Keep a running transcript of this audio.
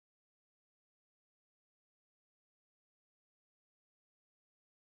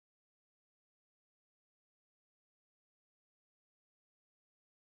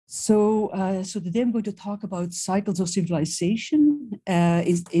So today I'm going to talk about cycles of civilization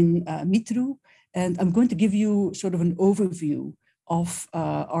in Mitrou, and I'm going to give you sort of an overview of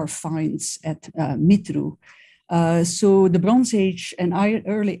our finds at Mitrou. So the Bronze Age and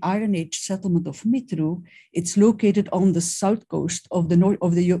early Iron Age settlement of Mitrou, it's located on the south coast of the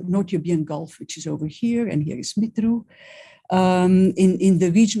North European Gulf, which is over here, and here is Mitrou, in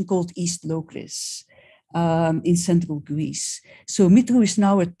the region called East Locris. In central Greece. So Mitrou is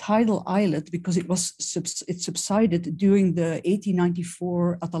now a tidal islet because it subsided during the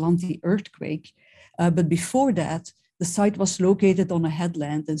 1894 Atalante earthquake. But before that, the site was located on a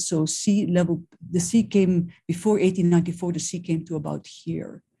headland. And so the sea came, before 1894, the sea came to about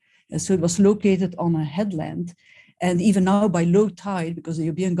here. And so it was located on a headland. And even now by low tide, because the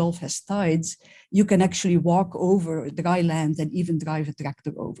European Gulf has tides, you can actually walk over dry land and even drive a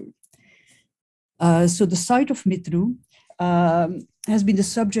tractor over. So the site of Mitrou has been the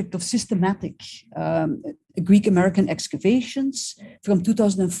subject of systematic Greek-American excavations from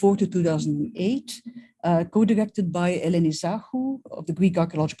 2004 to 2008, co-directed by Aleydis of the Greek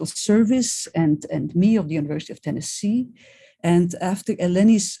Archaeological Service and me of the University of Tennessee. And after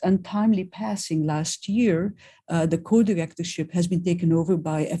Eleni's untimely passing last year, the co-directorship has been taken over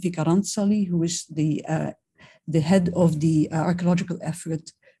by Efi Karantsali, who is the head of the archaeological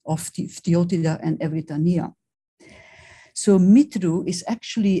effort of Phthiotida and Evrytania. So Mitrou is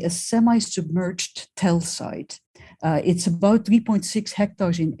actually a semi-submerged tell site. It's about 3.6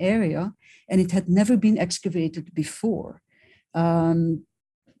 hectares in area, and it had never been excavated before. In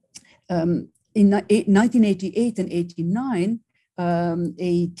 1988 and 89,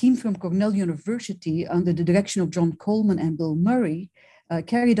 a team from Cornell University under the direction of John Coleman and Bill Murray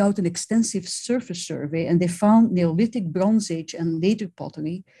carried out an extensive surface survey, and they found Neolithic, Bronze Age, and later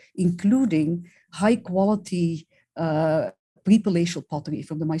pottery, including high-quality pre-palatial pottery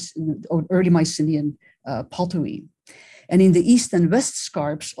from the early Mycenaean pottery. And in the east and west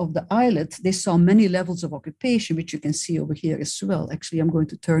scarps of the islet, they saw many levels of occupation, which you can see over here as well. Actually, I'm going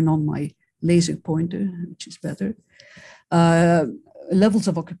to turn on my laser pointer, which is better. Levels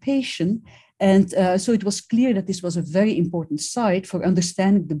of occupation. And so it was clear that this was a very important site for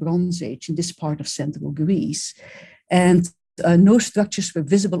understanding the Bronze Age in this part of central Greece. And no structures were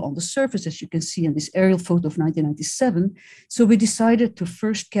visible on the surface, as you can see in this aerial photo of 1997. So we decided to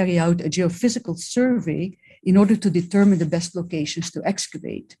first carry out a geophysical survey in order to determine the best locations to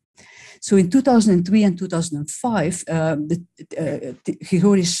excavate. So in 2003 and 2005,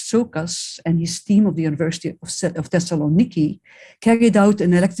 Grigoris Tsokas and his team of the University of Thessaloniki carried out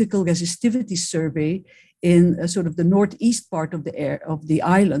an electrical resistivity survey in sort of the northeast part of the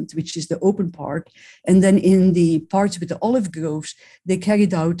island, which is the open part. And then in the parts with the olive groves, they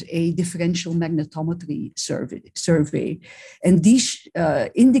carried out a differential magnetometry survey. And these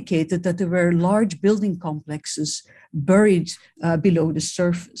indicated that there were large building complexes buried below the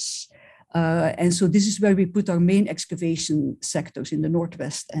surface. And so this is where we put our main excavation sectors in the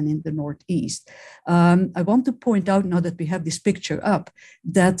northwest and in the northeast. I want to point out, now that we have this picture up,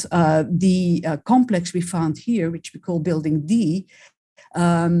 that the complex we found here, which we call Building D,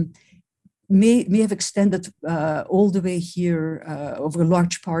 may have extended all the way here over a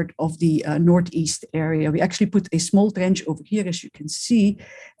large part of the northeast area. We actually put a small trench over here, as you can see,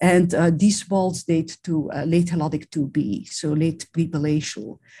 and these walls date to late Helladic 2B, so late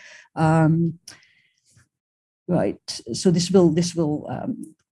pre-palatial. Right. So this will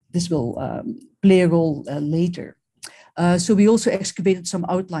play a role later. So we also excavated some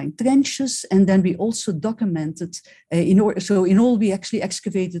outlying trenches, and then we also documented. In all, we actually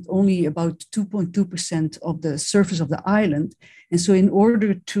excavated only about 2.2% of the surface of the island. And so, in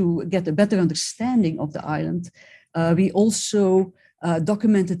order to get a better understanding of the island, we also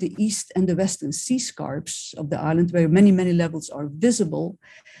documented the east and the western sea scarps of the island, where many levels are visible.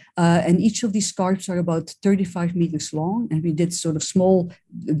 And each of these scarps are about 35 meters long. And we did sort of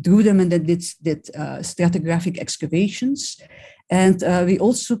drew them and then did stratigraphic excavations. And we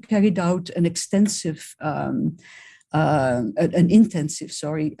also carried out an intensive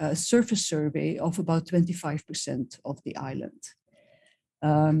surface survey of about 25% of the island.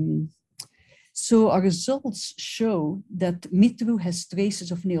 So our results show that Mitrou has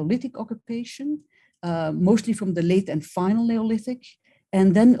traces of Neolithic occupation, mostly from the late and final Neolithic,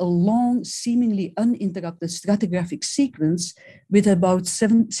 and then a long, seemingly uninterrupted stratigraphic sequence with about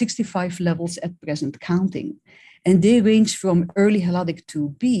 65 levels at present counting. And they range from early Helladic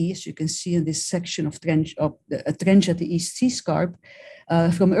 2B, as you can see in this section of a trench at the East Sea Scarp,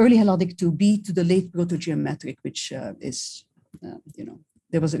 from early Helladic 2B to the late Proto-Geometric, which is,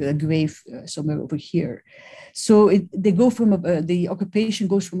 there was a grave somewhere over here. So they go from the occupation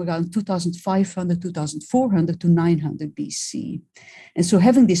goes from around 2500, 2400 to 900 BC. And so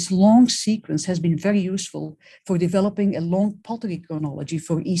having this long sequence has been very useful for developing a long pottery chronology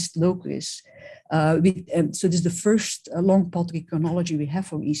for East Locris. So this is the first long pottery chronology we have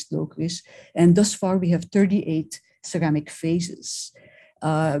for East Locris. And thus far we have 38 ceramic phases,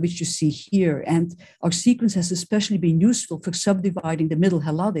 which you see here. And our sequence has especially been useful for subdividing the Middle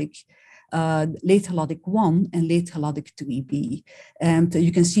Helladic, Late Helladic 1 and Late Helladic 3b. And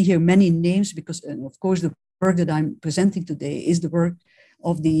you can see here many names because, of course, the work that I'm presenting today is the work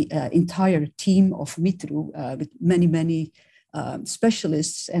of the entire team of Mitrou, with many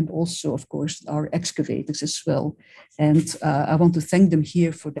specialists, and also, of course, our excavators as well. And I want to thank them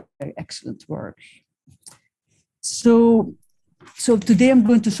here for their excellent work. So today I'm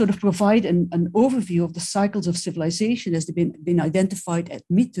going to sort of provide an overview of the cycles of civilization as they've been identified at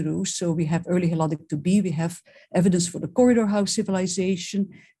Mitrou. So we have early Helladic 2b, we have evidence for the corridor house civilization,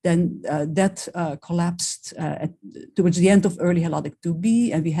 then that collapsed towards the end of early Helladic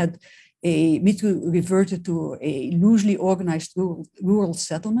 2b, and we had Mitrou reverted to a loosely organized rural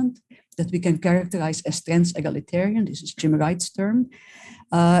settlement that we can characterize as trans-egalitarian. This is Jim Wright's term.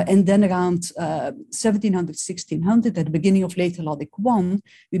 And then around 1700, 1600, at the beginning of late Helladic 1,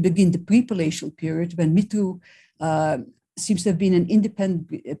 we begin the pre-palatial period when Mitrou seems to have been an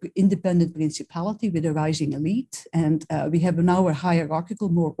independent principality with a rising elite. And we have now a hierarchical,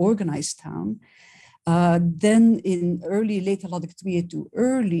 more organized town. Then in late Helladic 3 to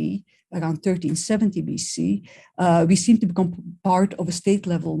early, around 1370 BC, we seem to become part of a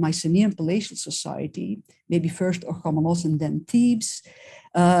state-level Mycenaean palatial society, maybe first Orchomenos and then Thebes.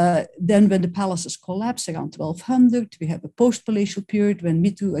 Then when the palaces collapse around 1200, we have a post-palatial period when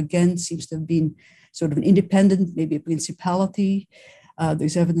Mitrou again seems to have been sort of an independent, maybe a principality.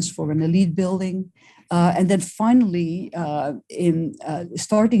 There's evidence for an elite building. And then finally,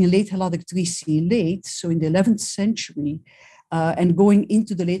 starting in late Helladic 3C late, so in the 11th century, and going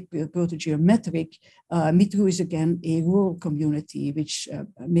into the late Proto-Geometric, Mitrou is again a rural community, which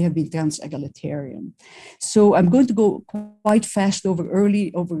may have been trans-egalitarian. So I'm going to go quite fast over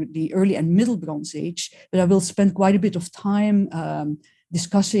the early and middle Bronze Age, but I will spend quite a bit of time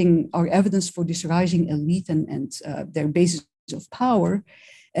discussing our evidence for this rising elite and their basis of power.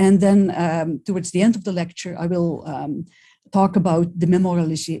 And then towards the end of the lecture, I will talk about the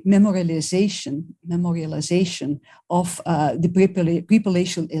memorialization of the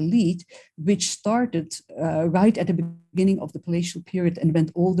pre-palatial elite, which started right at the beginning of the palatial period and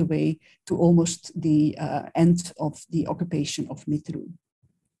went all the way to almost the end of the occupation of Mitrou.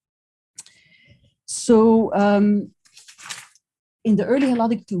 So in the early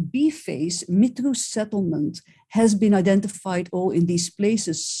Helladic 2b phase, Mitrou's settlement has been identified all in these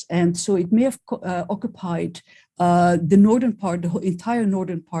places. And so it may have occupied the northern part, the entire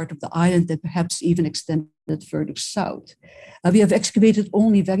northern part of the island, and perhaps even extended further south. We have excavated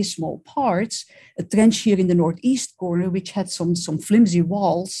only very small parts, a trench here in the northeast corner, which had some flimsy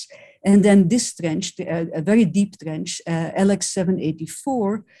walls. And then this trench, a very deep trench, LX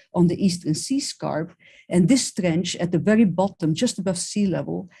 784 on the eastern sea scarp. And this trench at the very bottom, just above sea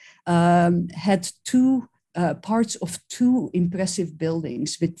level, had parts of two impressive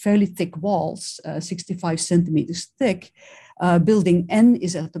buildings with fairly thick walls, 65 centimeters thick. Building N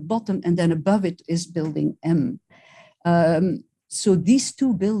is at the bottom, and then above it is building M. So these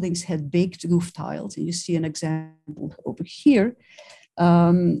two buildings had baked roof tiles, and you see an example over here.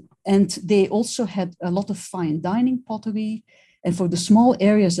 And they also had a lot of fine dining pottery. And for the small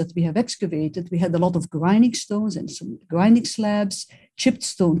areas that we have excavated, we had a lot of grinding stones and some grinding slabs, chipped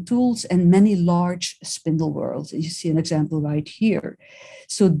stone tools, and many large spindle whorls. And you see an example right here.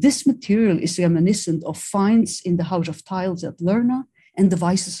 So this material is reminiscent of finds in the House of Tiles at Lerna and the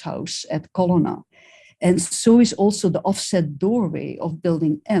Weiss's house at Colonna. And so is also the offset doorway of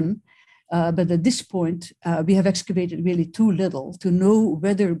building M. But at this point, we have excavated really too little to know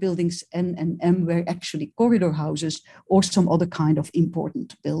whether buildings N and M were actually corridor houses or some other kind of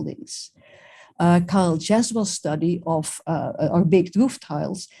important buildings. Kyle Jaswell's study of our baked roof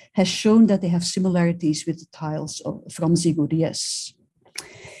tiles has shown that they have similarities with the tiles from Ziguriez.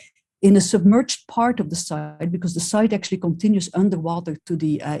 In a submerged part of the site, because the site actually continues underwater to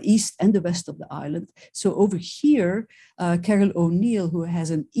the east and the west of the island. So over here, Carol O'Neill, who has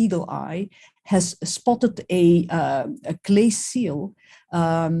an eagle eye, has spotted a clay seal,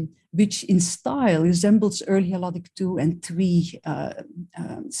 which in style resembles early Helladic 2 and 3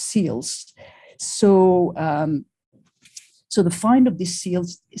 seals. So the find of this seal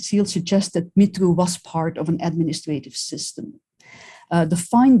suggests that Mitrou was part of an administrative system. The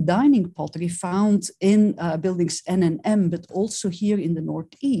fine dining pottery found in buildings N and M, but also here in the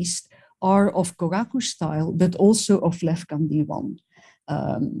Northeast, are of Koraku style, but also of Lefkan Divan.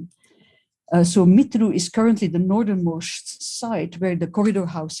 So Mitrou is currently the northernmost site where the corridor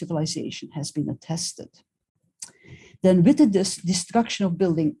house civilization has been attested. Then with the destruction of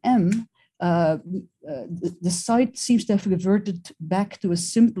building M, the site seems to have reverted back to a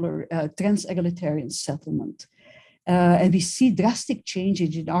simpler trans-egalitarian settlement. And we see drastic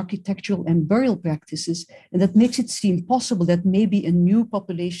changes in architectural and burial practices, and that makes it seem possible that maybe a new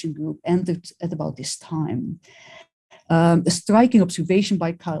population group entered at about this time. A striking observation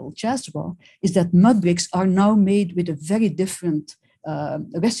by Kyle Jaswa is that mud bricks are now made with a very different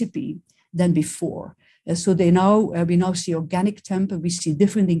recipe than before. So we now see organic temper, we see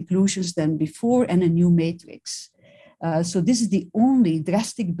different inclusions than before, and a new matrix. So this is the only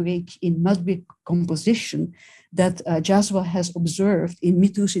drastic break in mud brick composition that Jaswa has observed in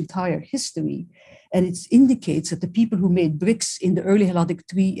Mitrou's entire history. And it indicates that the people who made bricks in the early Helladic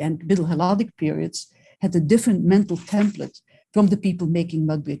III and middle Helladic periods had a different mental template from the people making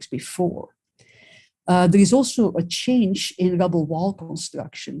mud bricks before. There is also a change in rubble wall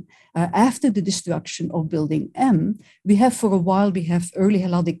construction. After the destruction of building M, we have for a while, we have early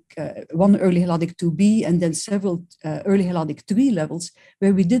Helladic, one early Helladic 2B and then several early Helladic 3 levels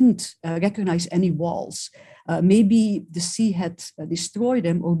where we didn't recognize any walls. Maybe the sea had destroyed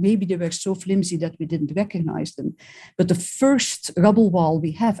them, or maybe they were so flimsy that we didn't recognize them. But the first rubble wall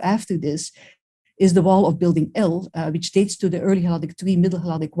we have after this is the wall of building L, which dates to the early Helladic 3, middle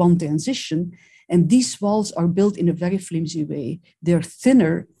Helladic 1 transition. And these walls are built in a very flimsy way. They're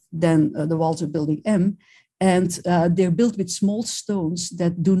thinner than the walls of building M, and they're built with small stones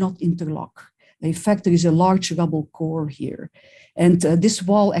that do not interlock. In fact, there is a large rubble core here. And this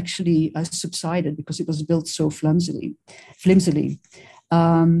wall actually subsided because it was built so flimsily.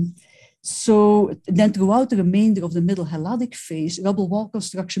 So then throughout the remainder of the middle Helladic phase, rubble wall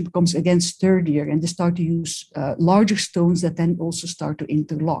construction becomes again sturdier, and they start to use larger stones that then also start to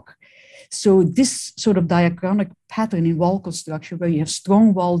interlock. So this sort of diachronic pattern in wall construction, where you have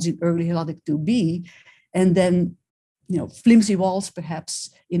strong walls in early Helladic 2B, and then flimsy walls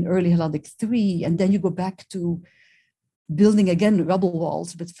perhaps in early Helladic 3, and then you go back to building again rubble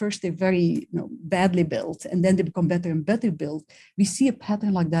walls, but first they're very badly built, and then they become better and better built. We see a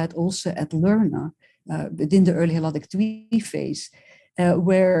pattern like that also at Lerna within the early Helladic 3 phase,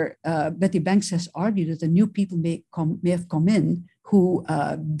 where Betty Banks has argued that the new people may have come in who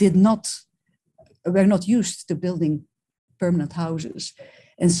were not used to building permanent houses.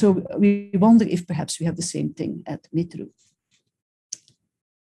 And so we wonder if perhaps we have the same thing at Mitrou.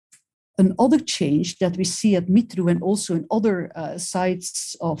 Another change that we see at Mitrou and also in other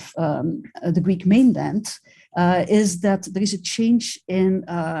sites of the Greek mainland is that there is a change in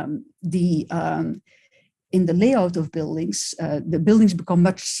the layout of buildings. The buildings become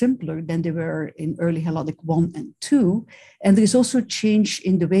much simpler than they were in early Helladic 1 and 2. And there is also a change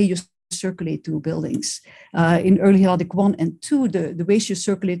in the way you circulate to buildings. In early Helladic 1 and 2, the ways you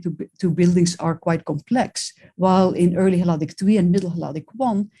circulate to buildings are quite complex, while in early Helladic 3 and middle Helladic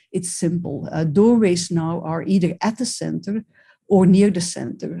 1, it's simple. Doorways now are either at the center or near the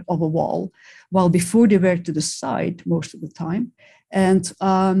center of a wall, while before they were to the side most of the time. And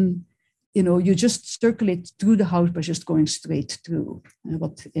you just circulate through the house by just going straight through,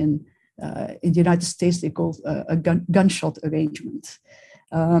 what in the United States they call a gunshot arrangement.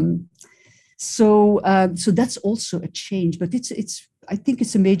 So that's also a change, but I think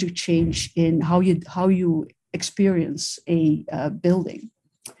it's a major change in how you experience a building.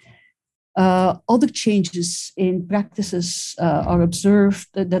 Other changes in practices are observed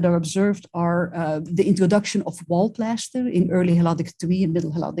are the introduction of wall plaster in early Helladic 3 and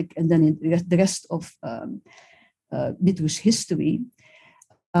middle Helladic, and then in the rest of Mitrou's history.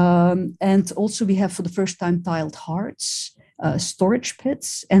 And also we have for the first time tiled hearts, storage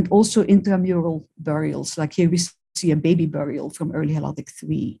pits, and also intramural burials. Like here we see a baby burial from early Helladic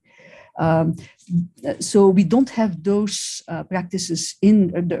 3. So we don't have those practices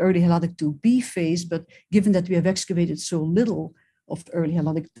in the early Helladic 2B phase, but given that we have excavated so little of the early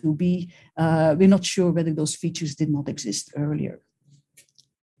Helladic 2B, we're not sure whether those features did not exist earlier.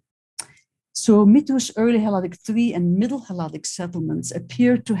 So Mitrou's early Helladic 3 and middle Helladic settlements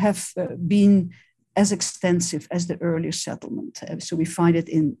appear to have been as extensive as the earlier settlement. So we find it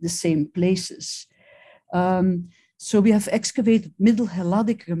in the same places. So we have excavated middle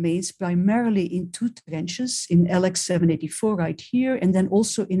Helladic remains primarily in two trenches, in LX 784 right here, and then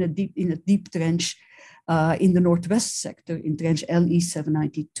also in a deep trench in the northwest sector, in trench LE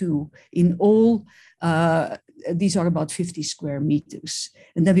 792. In all, these are about 50 square meters.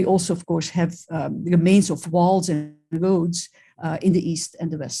 And then we also, of course, have remains of walls and roads in the east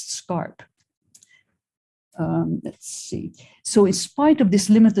and the west scarp. Let's see. So in spite of this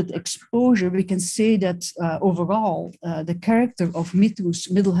limited exposure, we can say that overall, the character of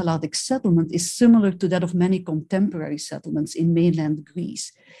Mitrou's Middle Helladic settlement is similar to that of many contemporary settlements in mainland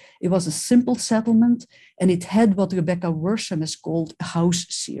Greece. It was a simple settlement, and it had what Rebecca Worsham has called a house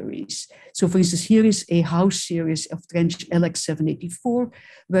series. So for instance, here is a house series of trench LX 784,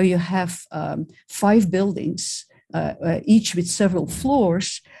 where you have 5 buildings, each with several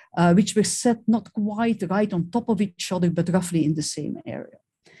floors, which were set not quite right on top of each other, but roughly in the same area.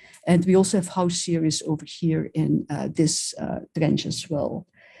 And we also have house series over here in this trench as well.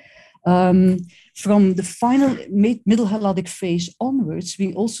 From the final Middle Helladic phase onwards,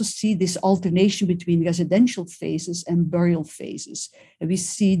 we also see this alternation between residential phases and burial phases. And we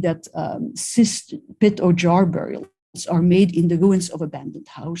see that cist, pit, or jar burials are made in the ruins of abandoned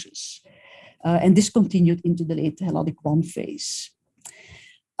houses. And this continued into the late Helladic I phase.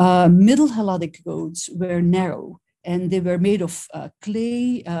 Middle Helladic roads were narrow, and they were made of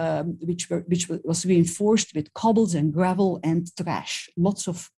clay, which was reinforced with cobbles and gravel and trash, lots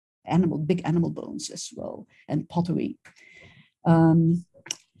of big animal bones as well, and pottery.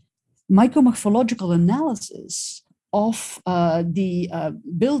 Micromorphological analysis of the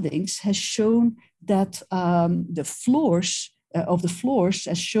buildings has shown that the floors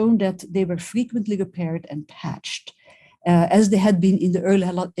has shown that they were frequently repaired and patched, as they had been in the early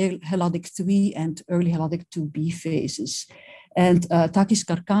Helladic III and early Helladic IIb phases. And Takis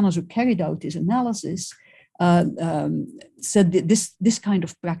Karkanas, who carried out this analysis, said that this kind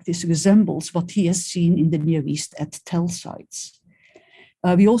of practice resembles what he has seen in the Near East at tell sites.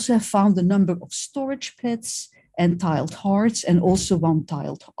 We also have found a number of storage pits and tiled hearths, and also one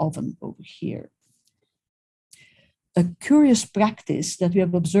tiled oven over here. A curious practice that we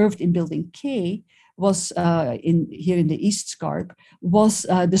have observed in building K was here in the East Scarp, was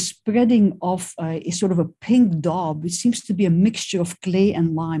the spreading of a sort of a pink daub, which seems to be a mixture of clay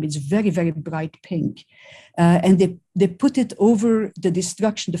and lime. It's very, very bright pink. And they put it over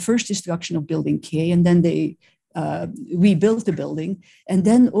the first destruction of building K, and then they rebuilt the building. And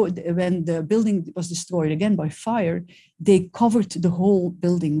then when the building was destroyed again by fire, they covered the whole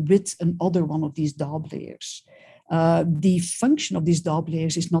building with another one of these daub layers. The function of these daub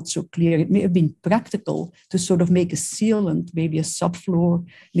layers is not so clear. It may have been practical to sort of make a sealant, maybe a subfloor,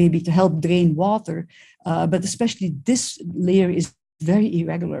 maybe to help drain water, but especially this layer is very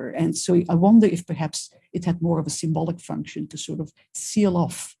irregular. And so I wonder if perhaps it had more of a symbolic function to sort of seal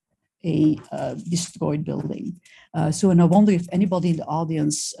off a destroyed building. And I wonder if anybody in the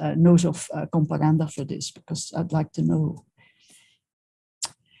audience knows of comparanda for this, because I'd like to know.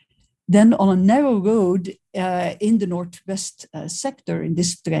 Then on a narrow road in the northwest sector in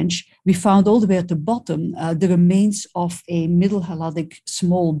this trench, we found all the way at the bottom the remains of a Middle Helladic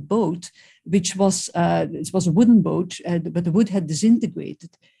small boat, which was it was a wooden boat, but the wood had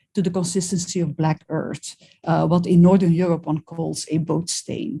disintegrated to the consistency of black earth, what in Northern Europe one calls a boat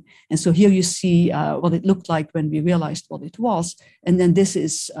stain. And so here you see what it looked like when we realized what it was. And then this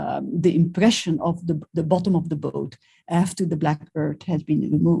is the impression of the bottom of the boat after the black earth had been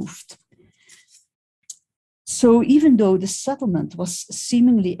removed. So even though the settlement was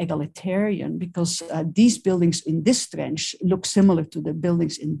seemingly egalitarian, because these buildings in this trench look similar to the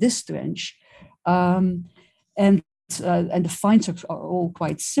buildings in this trench, and the finds are all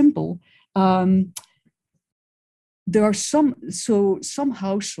quite simple, there are some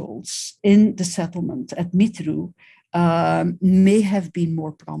households in the settlement at Mitrou may have been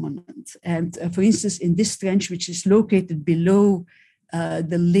more prominent. And for instance, in this trench, which is located below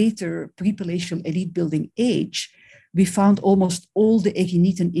the later pre-palatial elite building age, we found almost all the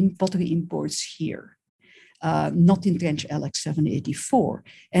Eginetian pottery imports here, not in trench LX 784.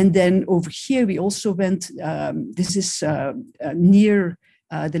 And then over here, we also went, this is near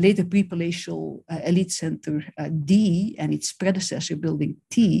the later pre-palatial elite center D and its predecessor building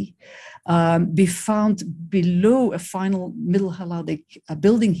T. We found below a final Middle Helladic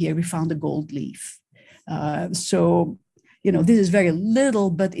building here, we found a gold leaf. So, this is very little,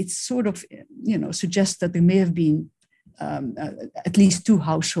 but it sort of, suggests that there may have been at least 2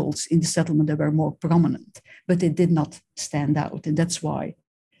 households in the settlement that were more prominent, but they did not stand out. And that's why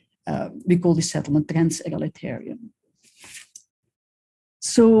we call this settlement trans-egalitarian.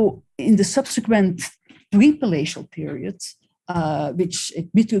 So in the subsequent pre-palatial period, which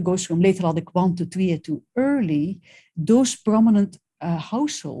Mitrou goes from late Helladic I to III to early, those prominent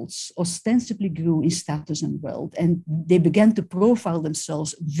households ostensibly grew in status and wealth, and they began to profile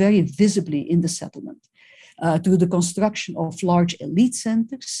themselves very visibly in the settlement. through the construction of large elite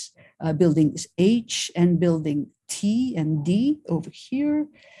centers, buildings H and building T and D over here,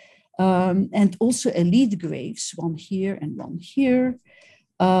 and also elite graves, one here and one here,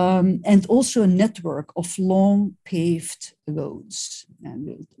 and also a network of long paved roads.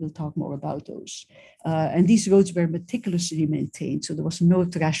 And we'll talk more about those. And these roads were meticulously maintained, so there was no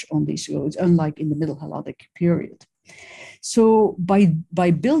trash on these roads, unlike in the Middle Helladic period. So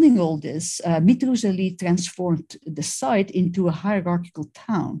by building all this, Mitrou's elite transformed the site into a hierarchical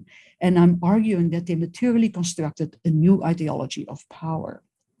town. And I'm arguing that they materially constructed a new ideology of power.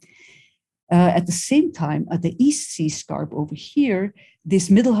 At the same time, at the East Sea Scarp over here, this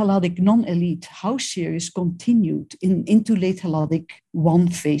Middle Helladic non-elite house series continued into Late Helladic 1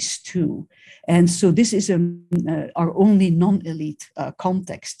 phase 2. And so this is our only non-elite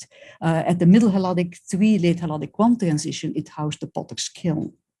context. At the Middle Helladic 3, Late Helladic 1 transition, it housed the potter's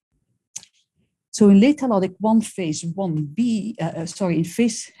kiln. So in Late Helladic 1 phase 1b,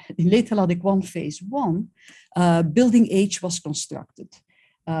 in Late Helladic 1 phase 1, building H was constructed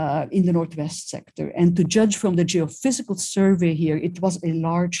in the northwest sector. And to judge from the geophysical survey here, it was a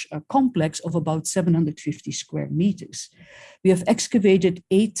large complex of about 750 square meters. We have excavated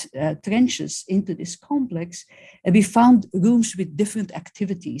 8 trenches into this complex, and we found rooms with different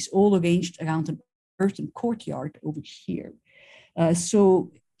activities, all arranged around an earthen courtyard over here.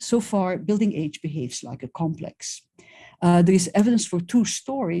 So far, building H behaves like a complex. There is evidence for 2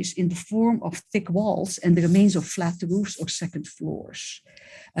 stories in the form of thick walls and the remains of flat roofs or second floors.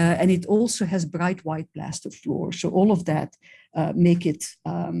 And it also has bright white plaster floors. So all of that make it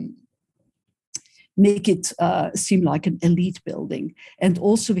seem like an elite building. And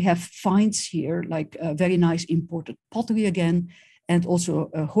also we have finds here, like very nice imported pottery again, and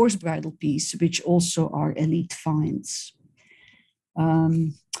also a horse bridle piece, which also are elite finds.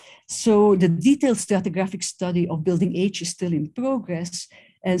 So the detailed stratigraphic study of building H is still in progress,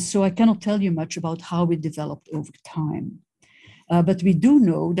 and so I cannot tell you much about how it developed over time. But we do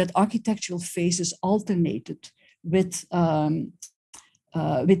know that architectural phases alternated with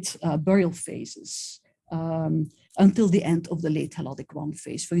burial phases until the end of the Late Helladic 1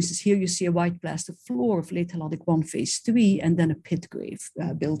 phase. For instance, here you see a white plaster floor of Late Helladic 1 phase 3 and then a pit grave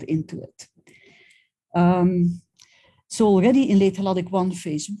built into it. So already in Late Helladic 1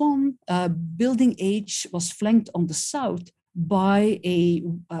 phase 1, building H was flanked on the south by a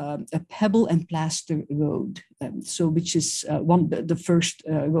pebble and plaster road, which is the first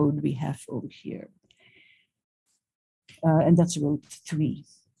road we have over here. And that's road 3.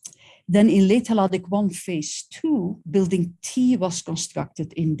 Then in Late Helladic 1 phase 2, building T was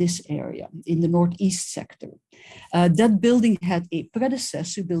constructed in this area, in the northeast sector. That building had a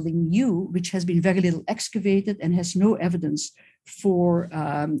predecessor, building U, which has been very little excavated and has no evidence for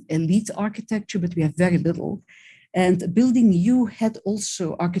elite architecture, but we have very little. And building U had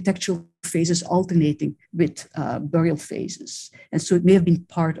also architectural phases alternating with burial phases. And so it may have been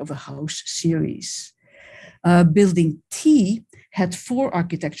part of a house series. Building T had 4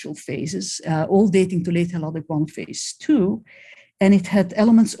 architectural phases, all dating to Late Helladic 1 phase 2, and it had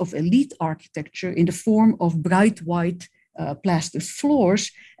elements of elite architecture in the form of bright white plastered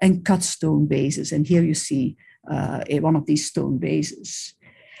floors and cut stone bases. And here you see one of these stone bases.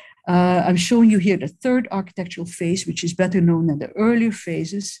 I'm showing you here the 3rd architectural phase, which is better known than the earlier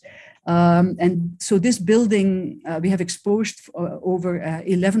phases. And so this building, we have exposed over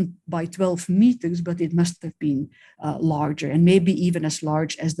 11 by 12 meters, but it must have been larger and maybe even as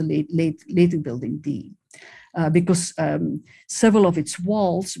large as the later building D. Because several of its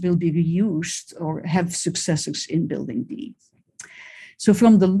walls will be reused or have successors in building D. So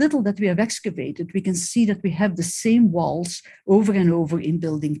from the little that we have excavated, we can see that we have the same walls over and over in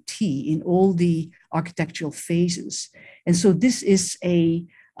building T in all the architectural phases. And so this is a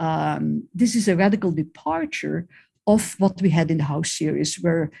radical departure of what we had in the house series,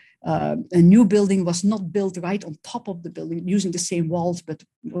 where a new building was not built right on top of the building using the same walls, but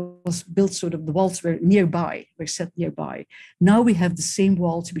was built so that the walls were set nearby. Now we have the same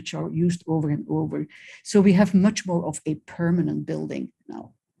walls which are used over and over. So we have much more of a permanent building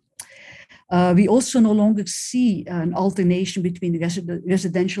now. We also no longer see an alternation between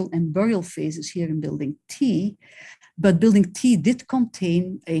residential and burial phases here in building T, but building T did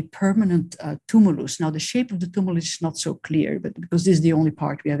contain a permanent tumulus. Now the shape of the tumulus is not so clear, but because this is the only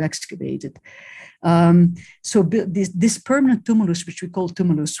part we have excavated. So this permanent tumulus, which we call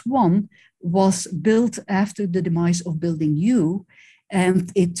tumulus 1, was built after the demise of building U,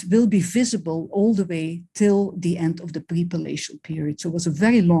 and it will be visible all the way till the end of the pre-palatial period. So it was a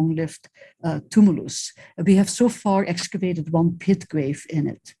very long-lived tumulus. We have so far excavated 1 pit grave in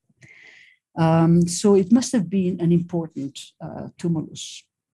it. So it must have been an important tumulus.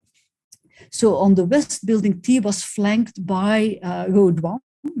 So on the west, building T was flanked by Road 1,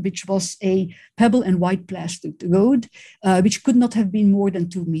 which was a pebble and white plastered road, which could not have been more than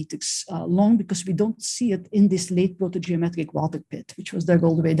 2 meters long, because we don't see it in this late protogeometric water pit, which was dug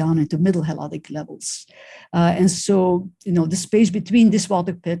all the way down into middle Helladic levels. And so, the space between this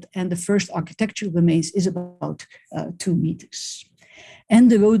water pit and the first architectural remains is about 2 meters.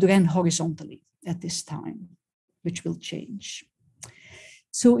 And the road ran horizontally at this time, which will change.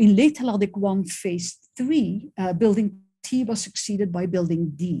 So in late Helladic 1, phase 3, building T was succeeded by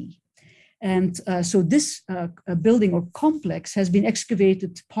building D. And so this building or complex has been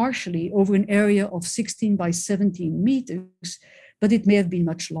excavated partially over an area of 16 by 17 meters, but it may have been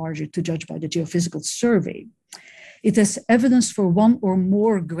much larger to judge by the geophysical survey. It has evidence for one or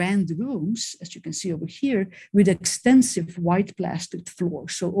more grand rooms, as you can see over here, with extensive white plastered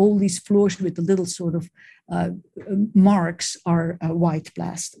floors. So all these floors with the little sort of marks are white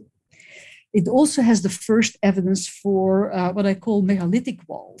plastered. It also has the first evidence for what I call megalithic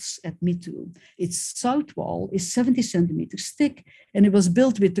walls at Mitrou. Its south wall is 70 centimeters thick, and it was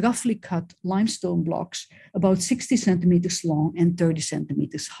built with roughly cut limestone blocks about 60 centimeters long and 30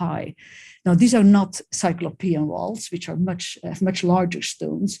 centimeters high. Now, these are not cyclopean walls, which are have much larger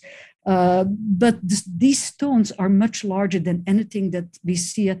stones, but these stones are much larger than anything that we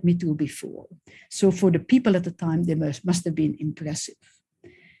see at Mitrou before. So for the people at the time, they must have been impressive.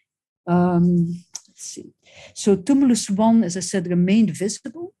 Let's see. So tumulus 1, as I said, remained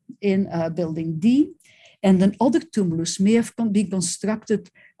visible in building D, and another tumulus may have been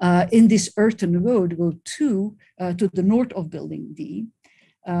constructed in this earthen road, road 2, to the north of building D.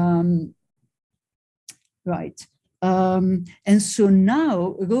 Right. And so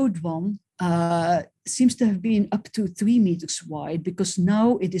now road 1 seems to have been up to 3 meters wide, because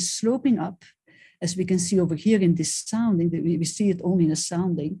now it is sloping up, as we can see over here in this sounding. We see it only in a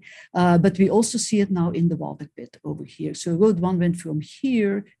sounding, but we also see it now in the water pit over here. So road 1 went from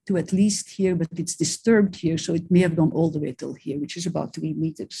here to at least here, but it's disturbed here, so it may have gone all the way till here, which is about 3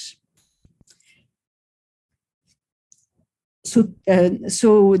 meters. So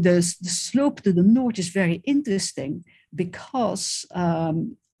the slope to the north is very interesting because,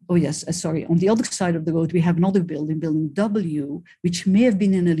 on the other side of the road, we have another building, building W, which may have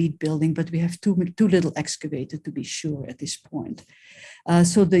been an elite building, but we have too little excavated to be sure at this point.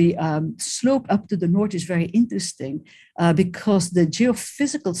 So the slope up to the north is very interesting because the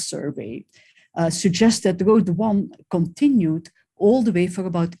geophysical survey suggests that road 1 continued all the way for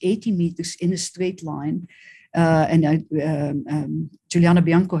about 80 meters in a straight line. Giuliana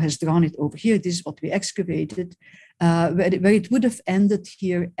Bianco has drawn it over here. This is what we excavated, where it would have ended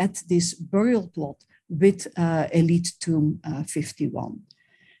here at this burial plot with Elite Tomb 51.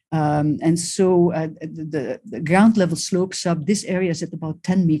 And so the ground level slopes up. This area is at about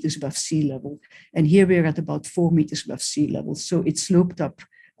 10 meters above sea level, and here we're at about 4 meters above sea level. So it sloped up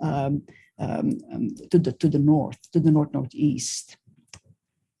to the northeast.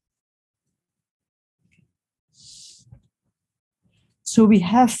 So we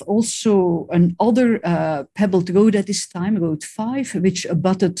have also another pebbled road at this time, road 5, which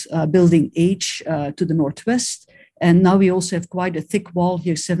abutted building H to the northwest. And now we also have quite a thick wall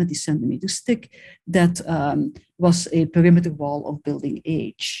here, 70 centimeters thick, that was a perimeter wall of building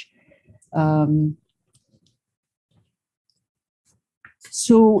H.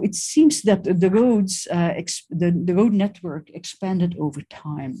 So it seems that the roads, the road network expanded over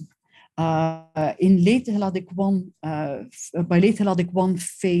time. In late Helladic 1, by late Helladic 1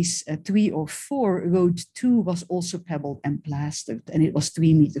 phase 3 or 4, road 2 was also pebbled and plastered, and it was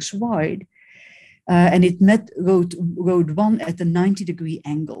 3 meters wide. And it met road 1 at a 90-degree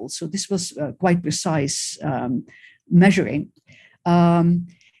angle. So this was quite precise measuring.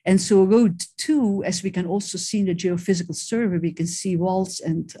 And so road 2, as we can also see in the geophysical survey, we can see walls,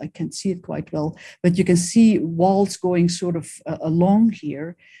 and I can't see it quite well, but you can see walls going sort of along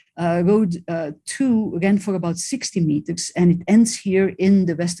here. Road 2 ran for about 60 meters, and it ends here in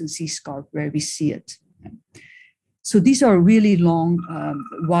the Western Sea Scarp where we see it. So these are really long,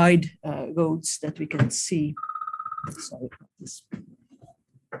 wide roads that we can see. Sorry about this.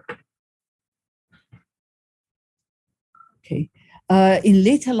 Okay. In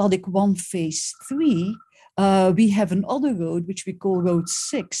late Helladic 1 phase 3, we have another road, which we call road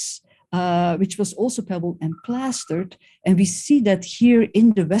 6, which was also pebbled and plastered. And we see that here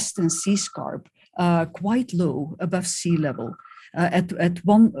in the Western Sea Scarp, quite low above sea level, at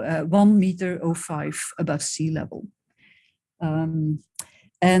 1 meter 05 above sea level.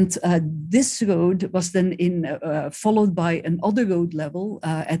 And this road was then followed by another road level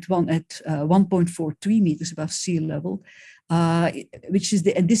at 1.43 meters above sea level, which is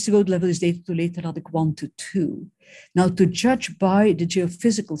and this road level is dated to late Helladic 1 to 2. Now, to judge by the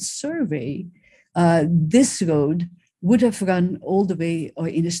geophysical survey, this road would have run all the way or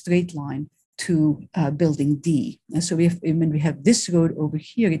in a straight line to building D. And so when we have this road over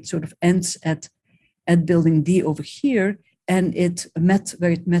here, it sort of ends at building D over here, and it met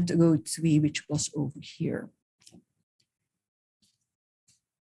where it met road 3, which was over here.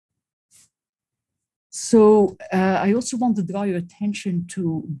 So I also want to draw your attention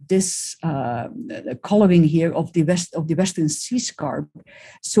to this coloring here of the Western Sea Scarp.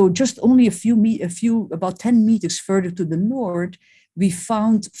 So just only about 10 meters further to the north, we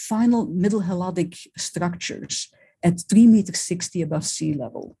found final Middle Helladic structures at 3.60 meters above sea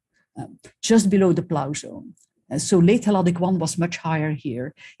level, just below the plow zone. So late Helladic 1 was much higher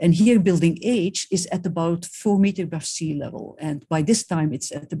here. And here building H is at about 4 meters above sea level. And by this time,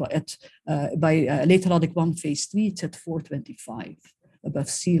 it's at about, by late Helladic 1 phase 3, it's at 425 above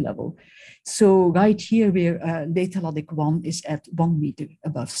sea level. So right here, where late Helladic 1 is at 1 meter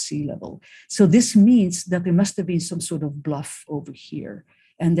above sea level. So this means that there must have been some sort of bluff over here.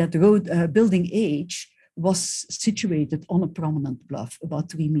 And that road, building H was situated on a prominent bluff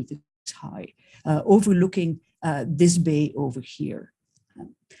about 3 meters high, overlooking this bay over here.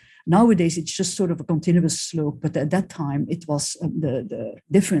 Nowadays, it's just sort of a continuous slope, but at that time, it was the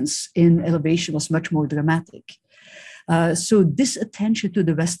difference in elevation was much more dramatic. So this attention to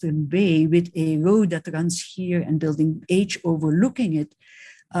the Western Bay with a road that runs here and building H overlooking it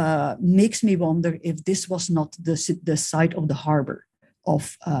makes me wonder if this was not the site of the harbor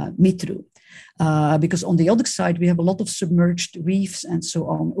of Mitrou. Because on the other side, we have a lot of submerged reefs and so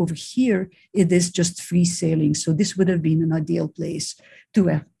on. Over here, it is just free sailing. So this would have been an ideal place to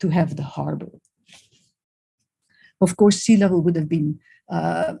have the harbor. Of course, sea level would have been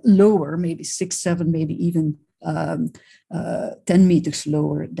lower, maybe 6, 7, maybe even 10 meters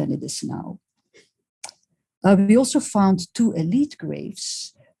lower than it is now. We also found 2 elite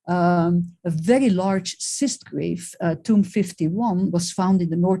graves. A very large cyst grave, tomb 51, was found in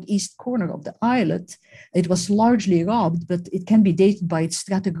the northeast corner of the islet. It was largely robbed, but it can be dated by its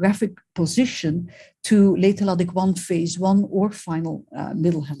stratigraphic position to late Helladic 1 phase 1 or final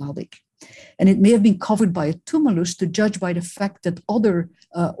middle Helladic. And it may have been covered by a tumulus, to judge by the fact that other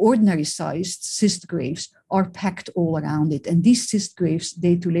ordinary-sized cyst graves are packed all around it. And these cyst graves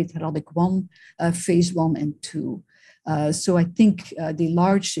date to late Helladic 1, phase 1 and 2. So I think the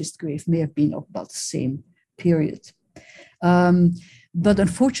large cyst grave may have been of about the same period. But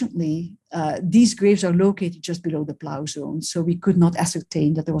unfortunately, these graves are located just below the plow zone, so we could not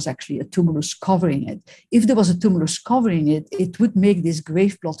ascertain that there was actually a tumulus covering it. If there was a tumulus covering it, it would make this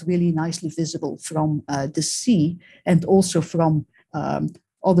grave plot really nicely visible from the sea and also from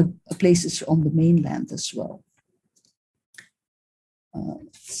other places on the mainland as well.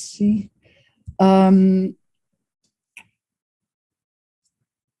 Let's see.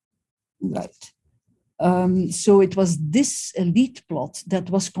 Right. So it was this elite plot that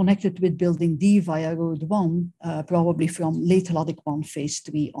was connected with building D via road 1, probably from late Helladic 1 phase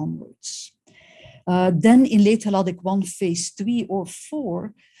 3 onwards. Then in late Helladic 1 phase 3 or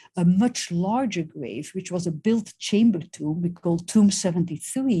 4, a much larger grave, which was a built chamber tomb, we call tomb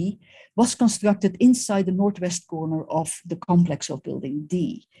 73, was constructed inside the northwest corner of the complex of building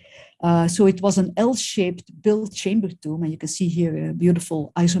D. So it was an L-shaped built chamber tomb, and you can see here a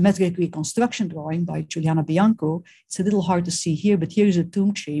beautiful isometric reconstruction drawing by Giuliana Bianco. It's a little hard to see here, but here is a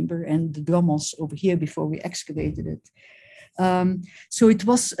tomb chamber and the dromos over here before we excavated it. So it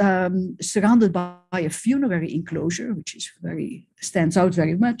was surrounded by a funerary enclosure, which is stands out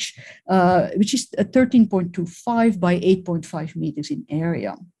very much, which is 13.25 by 8.5 meters in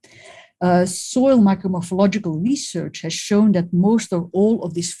area. Soil micromorphological research has shown that most or all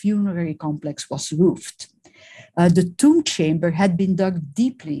of this funerary complex was roofed. The tomb chamber had been dug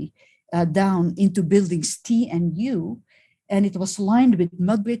deeply down into buildings T and U, and it was lined with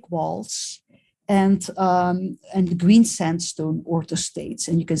mud brick walls and green sandstone orthostates.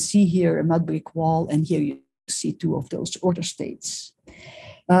 And you can see here a mud brick wall, and here you see 2 of those orthostates.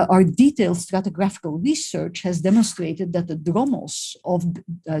 Our detailed stratigraphical research has demonstrated that the dromos of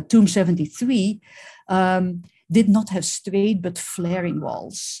tomb 73 did not have straight but flaring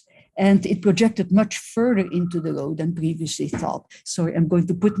walls. And it projected much further into the road than previously thought. Sorry, I'm going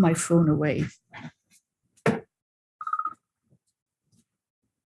to put my phone away.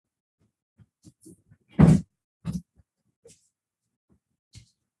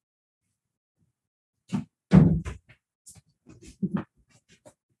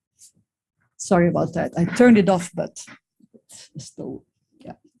 Sorry about that. I turned it off, but it still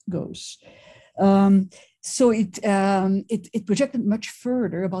goes. So it projected much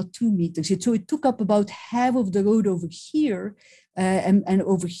further, about 2 meters. So it took up about half of the road over here, and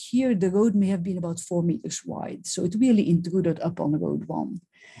over here the road may have been about 4 meters wide. So it really intruded up on road 1.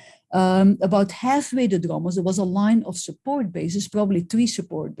 About halfway the Drommels, there was a line of support bases, probably 3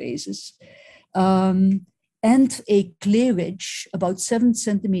 support bases, and a clay ridge about 7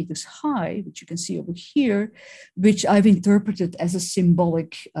 centimeters high, which you can see over here, which I've interpreted as a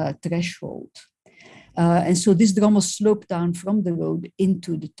symbolic threshold. And so this Drommel sloped down from the road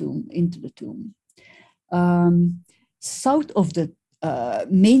into the tomb. South of the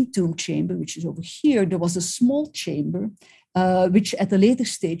main tomb chamber, which is over here, there was a small chamber, which at a later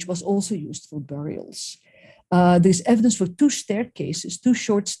stage was also used for burials. There's evidence for 2 staircases, 2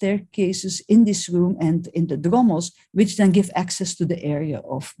 short staircases in this room and in the Drommels, which then give access to the area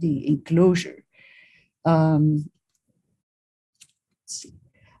of the enclosure. Let's see.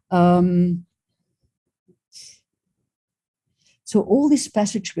 So all these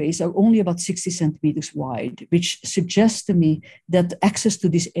passageways are only about 60 centimeters wide, which suggests to me that access to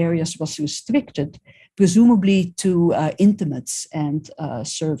these areas was restricted, presumably to intimates and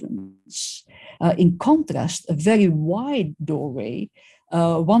servants. In contrast, a very wide doorway,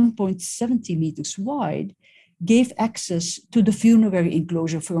 1.70 meters wide, gave access to the funerary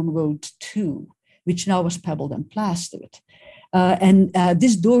enclosure from road 2, which now was pebbled and plastered.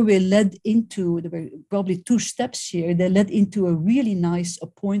 This doorway led into, there were probably 2 steps here, they led into a really nice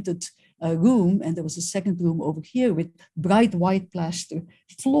appointed room, and there was a second room over here with bright white plaster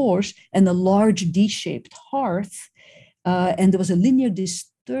floors and a large D-shaped hearth. And there was a linear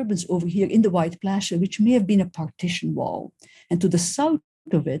disturbance over here in the white plaster, which may have been a partition wall. And to the south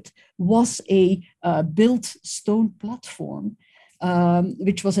of it was a built stone platform,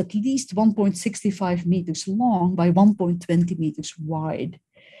 which was at least 1.65 meters long by 1.20 meters wide.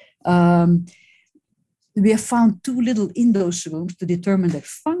 We have found too little in those rooms to determine their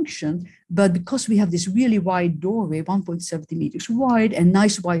function, but because we have this really wide doorway, 1.70 meters wide, and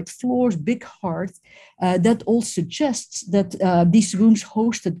nice white floors, big hearth, that all suggests that these rooms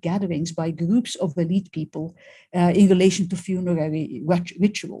hosted gatherings by groups of elite people in relation to funerary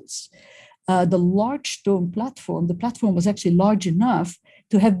rituals. The large stone platform, the platform was actually large enough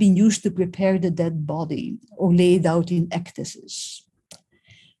to have been used to prepare the dead body or laid out in ectasis.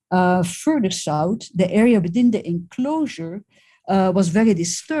 Further south, the area within the enclosure was very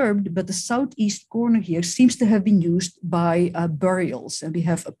disturbed, but the southeast corner here seems to have been used by burials. And we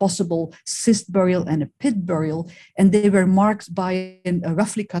have a possible cyst burial and a pit burial, and they were marked by a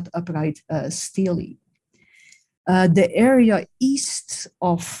roughly cut upright stele. The area east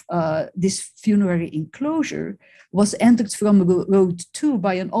of this funerary enclosure was entered from road 2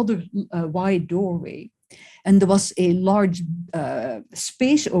 by another wide doorway. And there was a large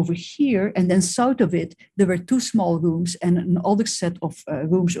space over here, and then south of it, there were 2 small rooms and another set of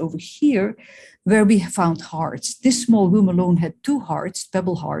rooms over here where we found hearts. This small room alone had 2 hearts,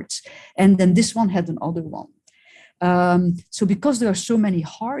 pebble hearts, and then this one had another one. So because there are so many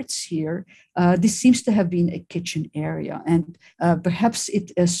hearts here, this seems to have been a kitchen area, and perhaps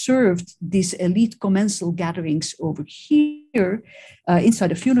it served these elite commensal gatherings over here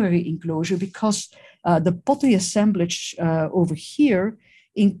inside a funerary enclosure, because the pottery assemblage over here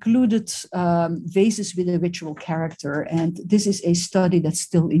included vases with a ritual character, and this is a study that's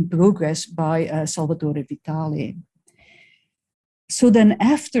still in progress by Salvatore Vitale. So then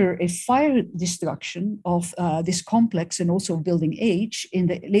after a fire destruction of this complex and also Building H in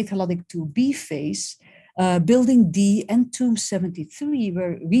the late Helladic 2B phase, Building D and Tomb 73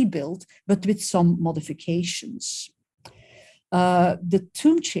 were rebuilt, but with some modifications. The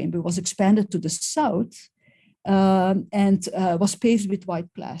tomb chamber was expanded to the south and was paved with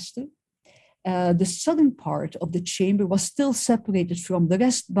white plaster. The southern part of the chamber was still separated from the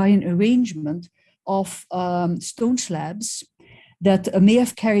rest by an arrangement of stone slabs that may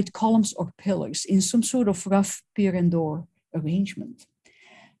have carried columns or pillars in some sort of rough pier and door arrangement.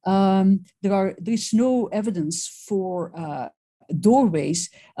 There is no evidence for doorways,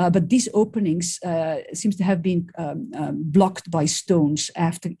 but these openings seem to have been blocked by stones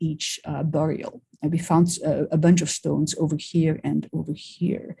after each burial. And we found a bunch of stones over here and over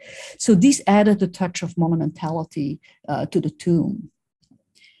here. So these added a touch of monumentality to the tomb.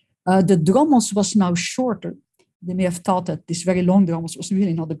 The Drommels was now shorter. They may have thought that this very long Drommels was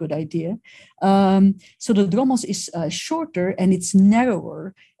really not a good idea. So the Drommels is shorter and it's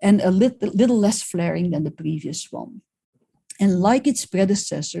narrower and a little less flaring than the previous one. And like its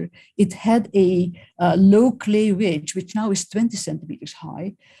predecessor, it had a low clay ridge, which now is 20 centimeters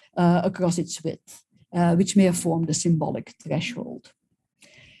high, across its width, which may have formed a symbolic threshold.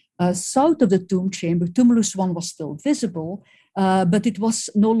 South of the tomb chamber, tumulus 1 was still visible, but it was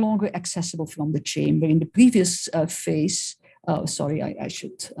no longer accessible from the chamber. In the previous phase, I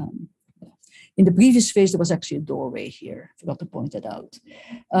should. In the previous phase, there was actually a doorway here. I forgot to point that out.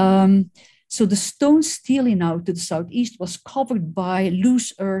 So the stone stele now to the southeast was covered by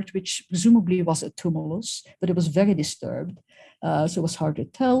loose earth, which presumably was a tumulus, but it was very disturbed. So it was hard to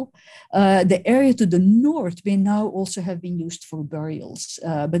tell. The area to the north may now also have been used for burials,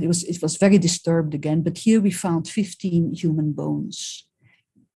 but it was very disturbed again. But here we found 15 human bones.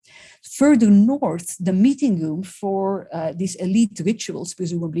 Further north, the meeting room for these elite rituals,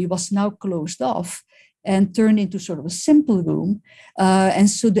 presumably, was now closed off and turned into sort of a simple room. And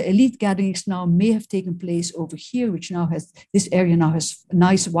so the elite gatherings now may have taken place over here, which now has, this area now has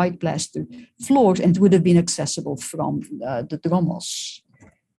nice white plaster floors and would have been accessible from the dromos.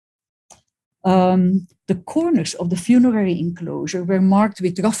 The corners of the funerary enclosure were marked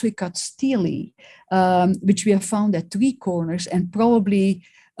with roughly cut stele, which we have found at 3 corners, and probably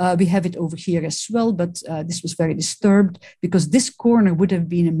we have it over here as well, but this was very disturbed because this corner would have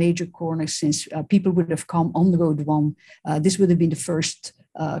been a major corner since people would have come on Road 1. This would have been the first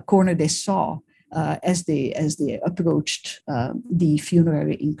corner they saw as they approached the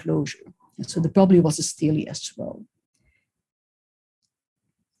funerary enclosure. And so there probably was a stele as well.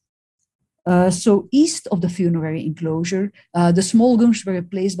 So east of the funerary enclosure, the small rooms were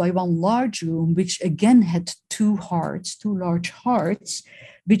replaced by one large room, which again had 2 hearts, 2 large hearts,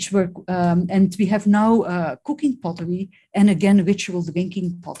 which were, and we have now cooking pottery and again ritual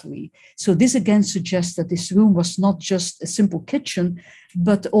drinking pottery. So this again suggests that this room was not just a simple kitchen,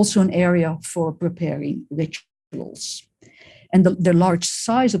 but also an area for preparing rituals. And the large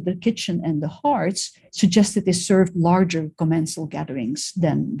size of the kitchen and the hearts suggests that they served larger commensal gatherings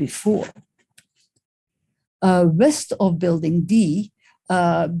than before. West of building D,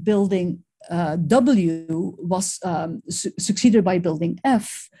 building W was succeeded by building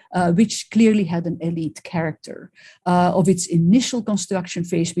F, which clearly had an elite character. Of its initial construction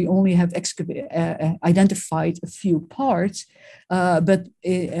phase, we only have identified a few parts, but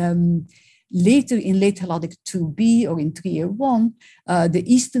later in late Helladic 2B or in Trier 1, the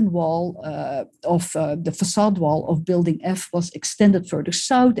eastern wall of the facade wall of building F was extended further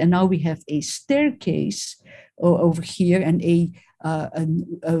south, and now we have a staircase over here and a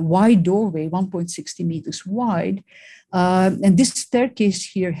wide doorway, 1.60 meters wide. And this staircase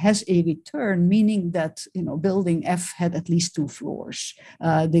here has a return, meaning that building F had at least 2 floors.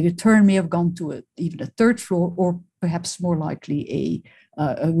 The return may have gone to even a 3rd floor, or perhaps more likely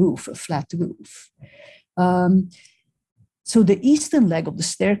a roof, a flat roof. So the eastern leg of the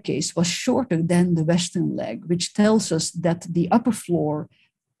staircase was shorter than the western leg, which tells us that the upper floor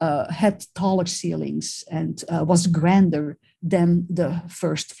had taller ceilings and was grander than the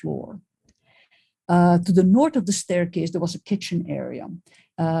first floor. To the north of the staircase, there was a kitchen area.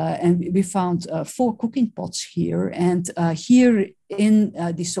 And we found 4 cooking pots here. And here in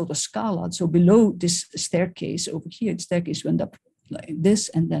the Sotoscala, so below this staircase over here, the staircase went up like this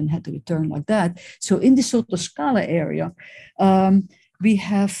and then had to return like that. So in the Sotoscala area, we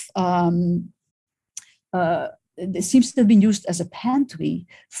have, it seems to have been used as a pantry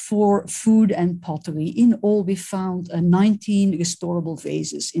for food and pottery. In all, we found 19 restorable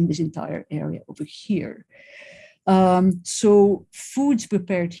vases in this entire area over here. So foods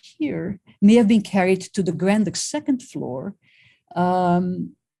prepared here may have been carried to the grander 2nd floor,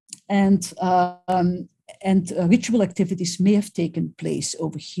 and ritual activities may have taken place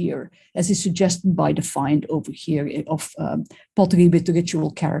over here, as is suggested by the find over here of pottery with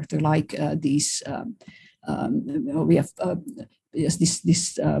ritual character, like these. We have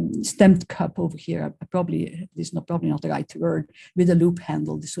this stemmed cup over here. Probably this is probably not the right word, with a loop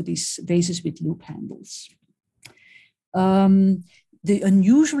handle. So these vases with loop handles. The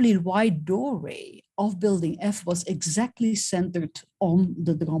unusually wide doorway of building F was exactly centered on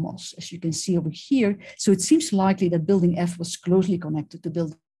the dromos, as you can see over here. So it seems likely that building F was closely connected to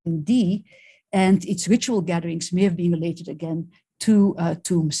building D, and its ritual gatherings may have been related again to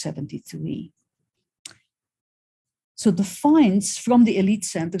Tomb 73. So the finds from the elite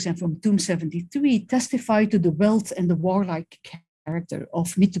centers and from Tomb 73 testify to the wealth and the warlike character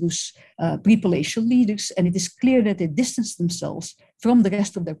of Mitrou's pre-palatial leaders, and it is clear that they distanced themselves from the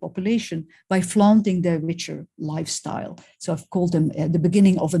rest of their population by flaunting their richer lifestyle. So I've called them the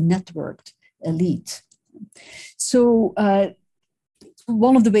beginning of a networked elite. So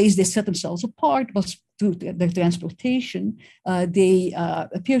one of the ways they set themselves apart was through their transportation. They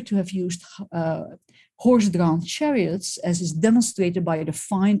appear to have used horse-drawn chariots, as is demonstrated by the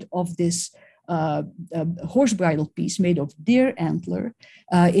find of this horse bridle piece made of deer antler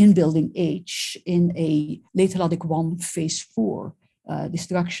in building H in a late Helladic 1 phase 4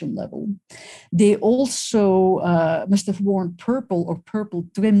 destruction level. They also must have worn purple or purple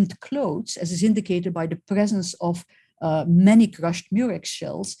trimmed clothes, as is indicated by the presence of many crushed murex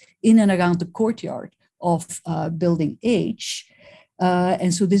shells in and around the courtyard of building H.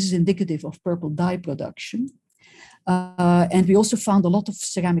 And so this is indicative of purple dye production. And we also found a lot of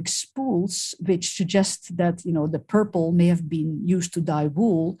ceramic spools, which suggest that, you know, the purple may have been used to dye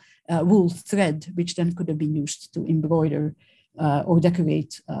wool, wool thread, which then could have been used to embroider or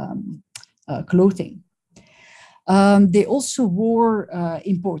decorate clothing. They also wore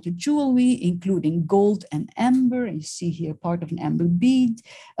imported jewelry, including gold and amber. And you see here part of an amber bead.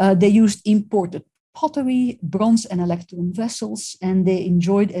 They used imported pottery, bronze and electrum vessels, and they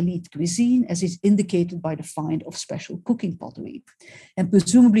enjoyed elite cuisine, as is indicated by the find of special cooking pottery. And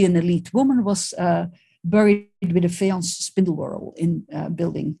presumably an elite woman was buried with a faience spindle whorl in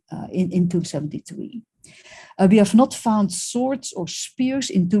building in Tomb 73. We have not found swords or spears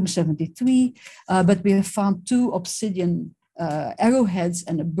in Tomb 73, but we have found 2 obsidian arrowheads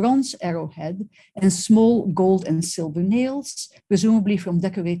and a bronze arrowhead and small gold and silver nails, presumably from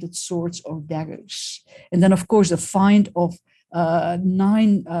decorated swords or daggers. And then, of course, the find of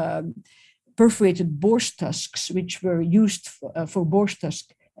 9 perforated boar's tusks, which were used for boar's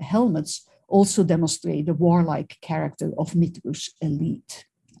tusk helmets, also demonstrate the warlike character of Mitrou's elite.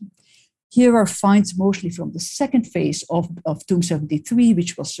 Here are finds mostly from the second phase of Tomb 73,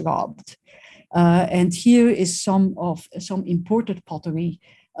 which was robbed. And here is some imported pottery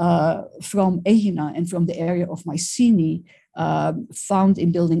from Aegina and from the area of Mycenae, found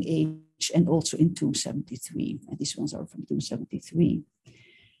in building H and also in Tomb 73. And these ones are from Tomb 73.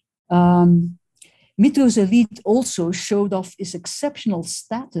 Mitrou's elite also showed off its exceptional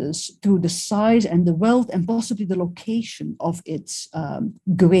status through the size and the wealth and possibly the location of its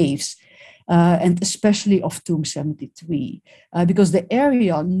graves. And especially of Tomb 73, because the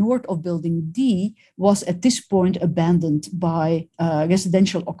area north of building D was at this point abandoned by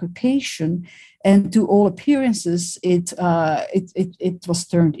residential occupation, and to all appearances, it was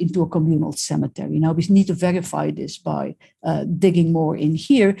turned into a communal cemetery. Now we need to verify this by digging more in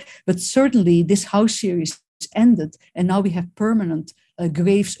here, but certainly this house series ended, and now we have permanent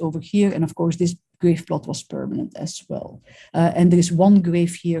graves over here, and of course this grave plot was permanent as well. And there is 1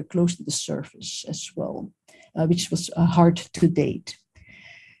 grave here close to the surface as well, which was hard to date.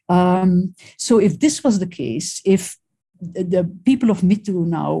 So if this was the case, if the people of Mitrou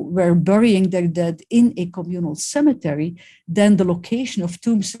now were burying their dead in a communal cemetery, then the location of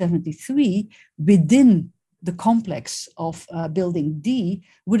Tomb 73 within the complex of building D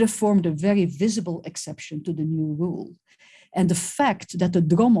would have formed a very visible exception to the new rule. And the fact that the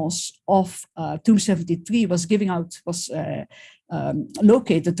dromos of Tomb 73 was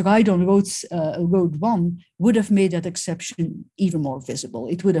located right on Road 1 would have made that exception even more visible.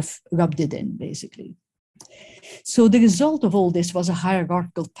 It would have rubbed it in, basically. So the result of all this was a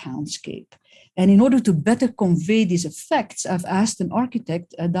hierarchical townscape. And in order to better convey these effects, I've asked an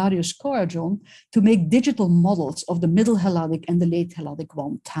architect, Darius Korajon, to make digital models of the Middle Helladic and the Late Helladic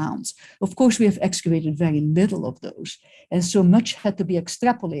 1 towns. Of course, we have excavated very little of those, and so much had to be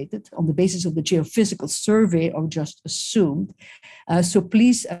extrapolated on the basis of the geophysical survey or just assumed. So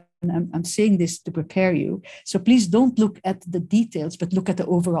please, and I'm saying this to prepare you, so please don't look at the details, but look at the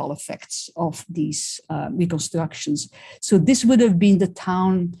overall effects of these reconstructions. So this would have been the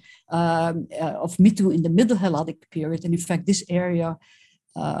town of Mitrou in the Middle Helladic period. And in fact, this area,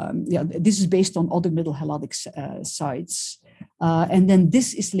 this is based on other Middle Helladic sites. And then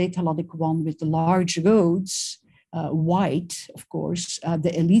this is Late Helladic 1 with the large roads, wide, of course,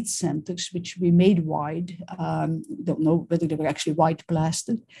 the elite centers, which we made wide. Don't know whether they were actually white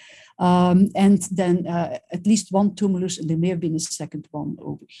blasted. And then at least 1 tumulus, and there may have been a second one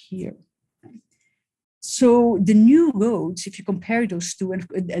over here. So the new roads, if you compare those two,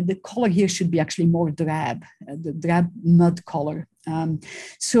 and the color here should be actually more drab, the drab mud color.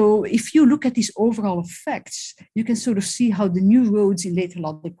 So if you look at these overall effects, you can sort of see how the new roads in Late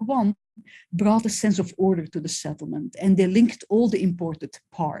Helladic 1 brought a sense of order to the settlement, and they linked all the imported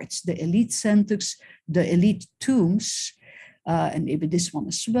parts, the elite centers, the elite tombs, and maybe this one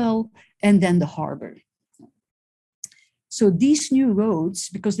as well, and then the harbor. So these new roads,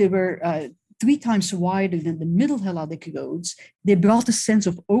 because they were 3 times wider than the Middle Helladic roads, they brought a sense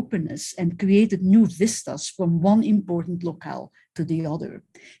of openness and created new vistas from one important locale to the other,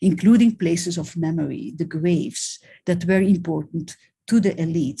 including places of memory, the graves that were important to the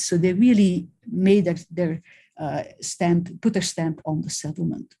elite. So they really made their put their stamp on the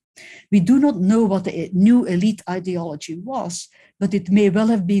settlement. We do not know what the new elite ideology was, but it may well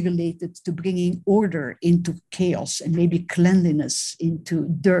have been related to bringing order into chaos and maybe cleanliness into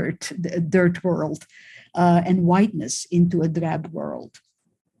the dirt world, and whiteness into a drab world.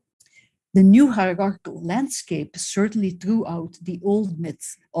 The new hierarchical landscape certainly threw out the old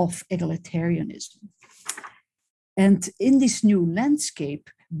myth of egalitarianism. And in this new landscape,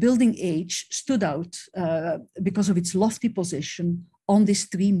 Building H stood out because of its lofty position on this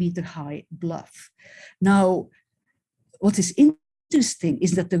 3-meter high bluff. Now, what is interesting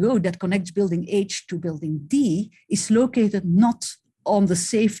is that the road that connects Building H to Building D is located not on the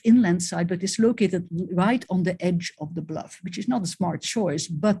safe inland side, but is located right on the edge of the bluff, which is not a smart choice,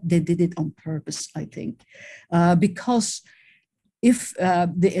 but they did it on purpose, I think, because if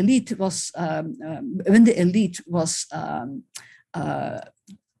the elite was, when the elite was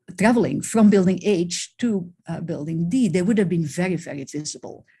traveling from Building H to Building D, they would have been very, very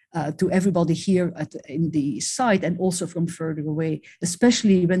visible to everybody here in the site and also from further away,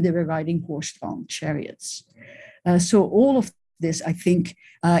 especially when they were riding horse-drawn chariots. So all of this, I think,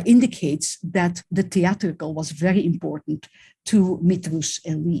 indicates that the theatrical was very important to Mitrou's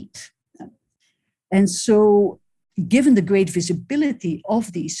elite. And so, given the great visibility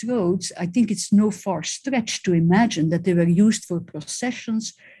of these roads, I think it's no far stretch to imagine that they were used for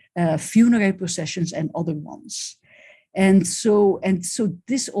processions, funerary processions, and other ones. And so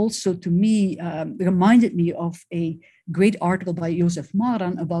this also, to me, reminded me of a great article by Josef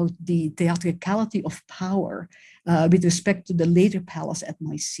Maran about the theatricality of power with respect to the later palace at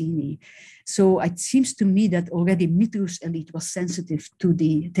Mycenae. So it seems to me that already Mitrou's elite was sensitive to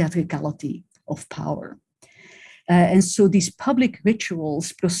the theatricality of power. And so these public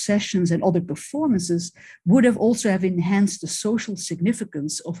rituals, processions, and other performances would have also have enhanced the social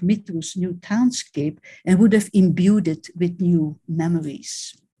significance of Mitrou's new townscape and would have imbued it with new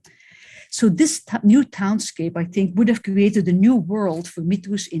memories. So this new townscape, I think, would have created a new world for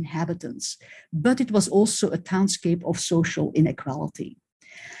Mitrou's inhabitants, but it was also a townscape of social inequality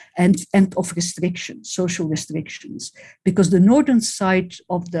and of restrictions, social restrictions, because the northern side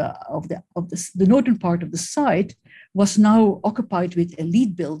the northern part of the site was now occupied with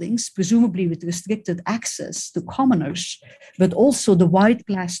elite buildings, presumably with restricted access to commoners, but also the white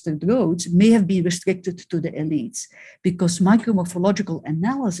plastered roads may have been restricted to the elites, because micromorphological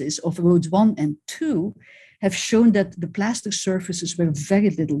analysis of roads 1 and 2 have shown that the plaster surfaces were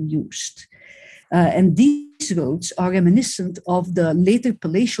very little used. And these roads are reminiscent of the later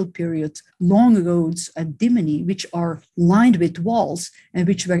palatial period long roads at Dimini, which are lined with walls and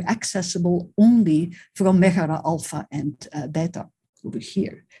which were accessible only from Megara Alpha and Beta over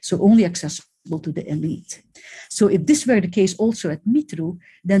here. So only accessible to the elite. So if this were the case also at Mitrou,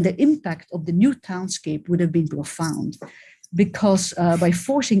 then the impact of the new townscape would have been profound, because by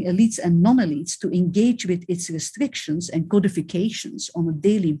forcing elites and non-elites to engage with its restrictions and codifications on a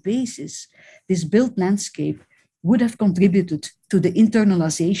daily basis, this built landscape would have contributed to the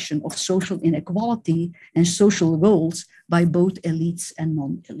internalization of social inequality and social roles by both elites and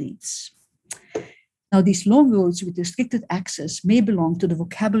non-elites. Now, these long roads with restricted access may belong to the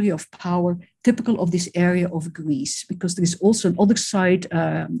vocabulary of power typical of this area of Greece, because there is also another side,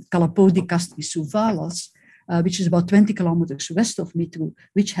 Kalapodi Kastri Souvalas, which is about 20 kilometers west of Mitrou,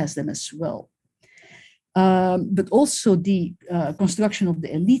 which has them as well. But also the construction of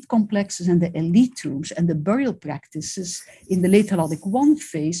the elite complexes and the elite rooms and the burial practices in the late Helladic I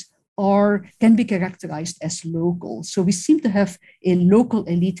phase can be characterized as local. So we seem to have a local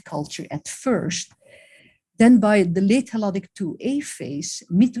elite culture at first. Then by the late Helladic IIa phase,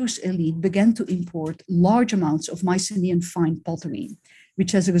 Mitrou's elite began to import large amounts of Mycenaean fine pottery,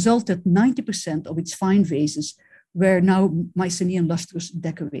 which has resulted 90% of its fine vases were now Mycenaean lustrous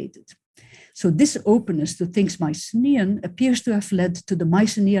decorated. So this openness to things Mycenaean appears to have led to the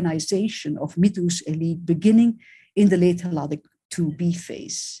Mycenaeanization of Mitrou's elite beginning in the late Helladic IIb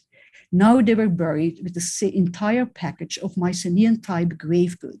phase. Now they were buried with the entire package of Mycenaean-type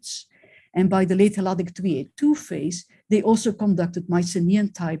grave goods. And by the late Helladic IIIa-II phase, they also conducted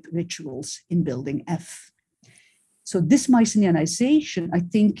Mycenaean-type rituals in Building F. So this Mycenaeanization, I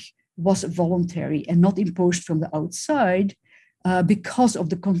think, was voluntary and not imposed from the outside because of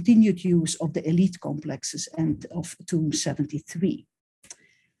the continued use of the elite complexes and of Tomb 73.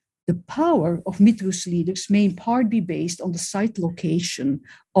 The power of Mitrou's leaders may in part be based on the site location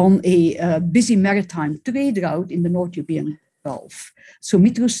on a busy maritime trade route in the North European Gulf. So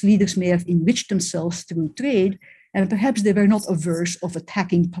Mitrou's leaders may have enriched themselves through trade, and perhaps they were not averse of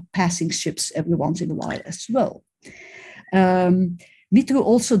attacking passing ships every once in a while as well. Mitrou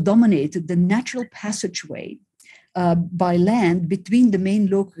also dominated the natural passageway by land between the main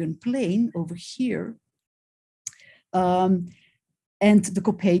Lokeren plain over here and the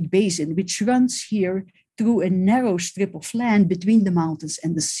Copaic Basin, which runs here through a narrow strip of land between the mountains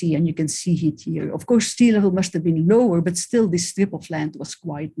and the sea. And you can see it here. Of course, sea level must have been lower, but still this strip of land was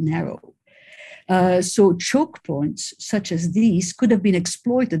quite narrow. So choke points such as these could have been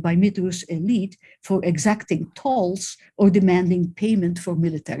exploited by Mitrou's elite for exacting tolls or demanding payment for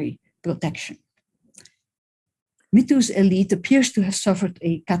military protection. Mitrou's elite appears to have suffered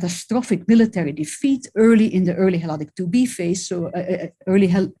a catastrophic military defeat early in the early Helladic 2B phase, so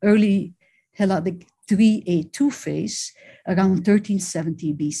early Helladic 3A2 phase, around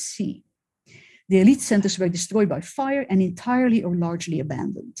 1370 BC. The elite centers were destroyed by fire and entirely or largely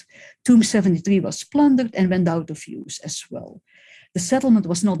abandoned. Tomb 73 was plundered and went out of use as well. The settlement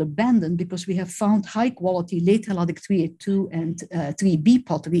was not abandoned because we have found high quality late Helladic 3A2 and 3B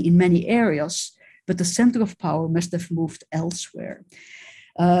pottery in many areas, but the center of power must have moved elsewhere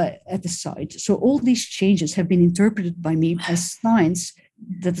at the site. So all these changes have been interpreted by me as signs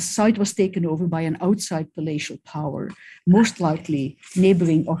that the site was taken over by an outside palatial power, most likely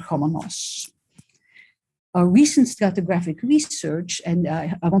neighboring Orchomenos. Our recent stratigraphic research, and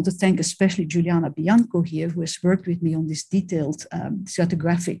I want to thank especially Giuliana Bianco here, who has worked with me on this detailed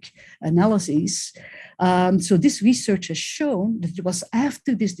stratigraphic analysis. So this research has shown that it was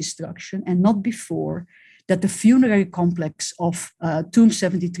after this destruction and not before that the funerary complex of Tomb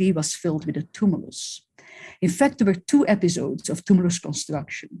 73 was filled with a tumulus. In fact, there were two episodes of tumulus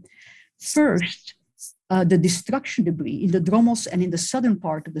construction. First, the destruction debris in the dromos and in the southern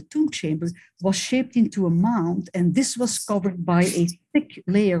part of the tomb chamber was shaped into a mound, and this was covered by a thick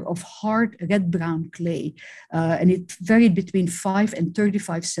layer of hard red-brown clay, and it varied between 5 and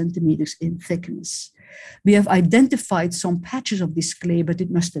 35 centimeters in thickness. We have identified some patches of this clay, but it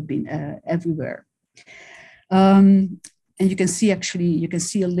must have been everywhere. And you can see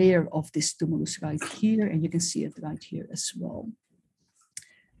a layer of this tumulus right here, and you can see it right here as well.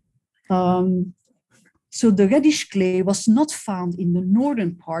 So the reddish clay was not found in the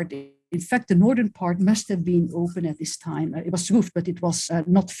northern part. In fact, the northern part must have been open at this time. It was roofed, but it was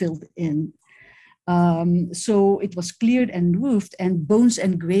not filled in. So it was cleared and roofed, and bones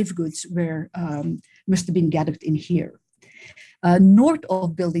and grave goods must have been gathered in here. North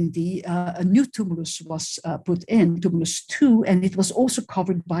of Building D, a new tumulus was put in, tumulus 2, and it was also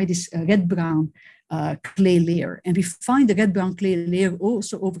covered by this red-brown clay layer. And we find the red-brown clay layer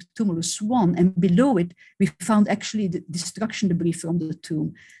also over tumulus 1, and below it, we found actually the destruction debris from the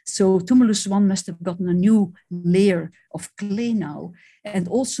tomb. So tumulus 1 must have gotten a new layer of clay now, and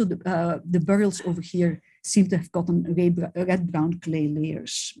also the burials over here seem to have gotten red-brown clay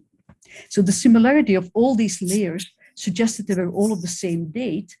layers. So the similarity of all these layers suggested they were all of the same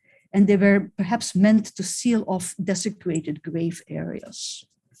date, and they were perhaps meant to seal off desecrated grave areas.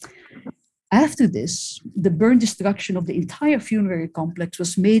 After this, the burn destruction of the entire funerary complex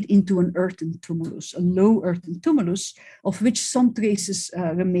was made into an earthen tumulus, a low earthen tumulus, of which some traces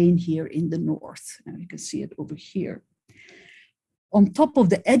remain here in the north. You can see it over here. On top of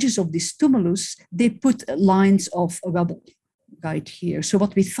the edges of this tumulus, they put lines of rubble right here. So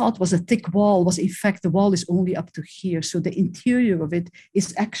what we thought was a thick wall was in fact, the wall is only up to here. So the interior of it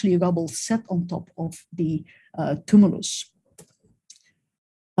is actually rubble set on top of the tumulus.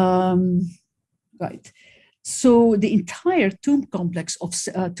 Right. So the entire tomb complex of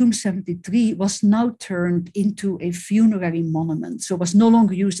Tomb 73 was now turned into a funerary monument. So it was no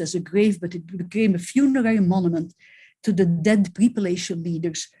longer used as a grave, but it became a funerary monument to the dead pre-palatial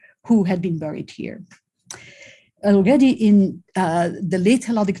leaders who had been buried here. Already in the late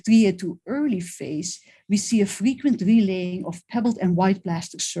Helladic 3A2 early phase, we see a frequent relaying of pebbled and white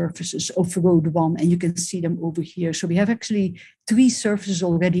plaster surfaces of Road 1, and you can see them over here. So we have actually 3 surfaces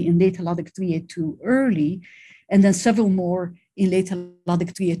already in late Helladic 3A2 early, and then several more in late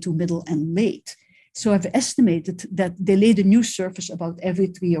Helladic 3A2 middle and late. So I've estimated that they laid a new surface about every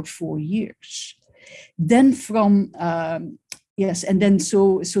 3 or 4 years. Then from,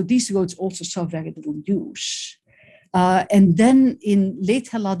 so these roads also saw very little use. And then in late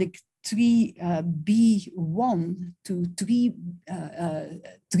Helladic 3B1 to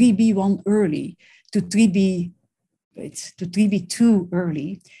 3B1 early to 3B2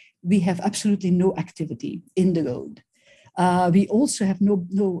 early, we have absolutely no activity in the road. We also have no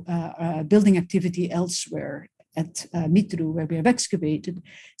building activity elsewhere at Mitrou, where we have excavated.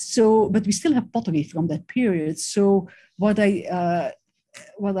 So, but we still have pottery from that period. So what I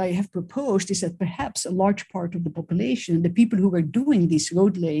have proposed is that perhaps a large part of the population, the people who were doing this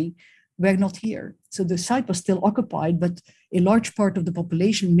road laying, were not here. So the site was still occupied, but a large part of the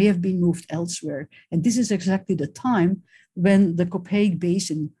population may have been moved elsewhere. And this is exactly the time when the Copaic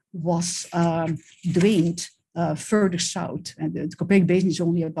Basin was drained further south. And the Copaic Basin is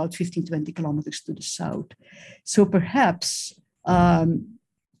only about 15, 20 kilometers to the south. So perhaps,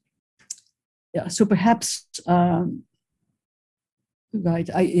 right.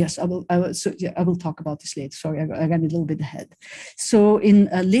 I will talk about this later. Sorry, I ran a little bit ahead. So in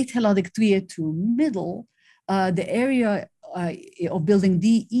late Helladic Triassic middle, the area of building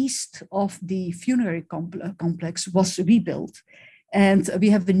D east of the funerary complex was rebuilt. And we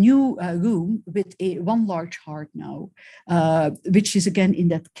have a new room with one large heart now, which is again in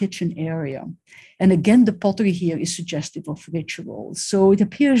that kitchen area. And again, the pottery here is suggestive of rituals. So it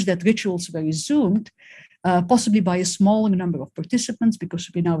appears that rituals were resumed, possibly by a smaller number of participants,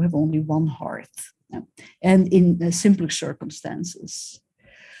 because we now have only one hearth, and in simpler circumstances.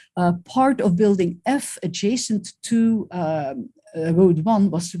 Part of building F adjacent to Road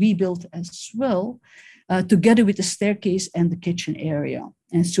 1 was rebuilt as well, together with the staircase and the kitchen area.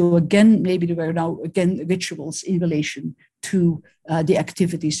 And so again, maybe there were now again rituals in relation to the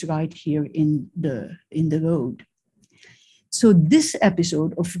activities right here in the road. So this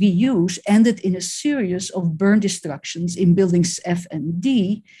episode of reuse ended in a series of burn destructions in buildings F and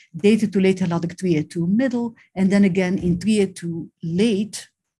D, dated to late Helladic 3A2 middle, and then again in 3A2 late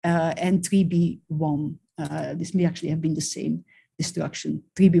and 3B1. This may actually have been the same destruction,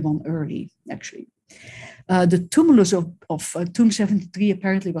 3B1 early, actually. The tumulus of Tomb 73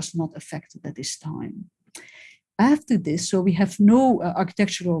 apparently was not affected at this time. After this, so we have no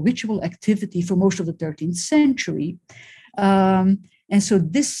architectural ritual activity for most of the 13th century. And so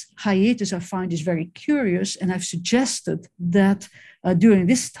this hiatus I find is very curious, and I've suggested that during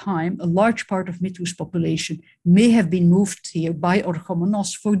this time, a large part of Mitrou's population may have been moved here by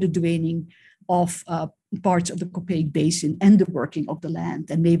Orchomenos for the draining of parts of the Copaic Basin and the working of the land,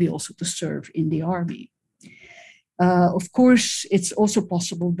 and maybe also to serve in the army. Of course, it's also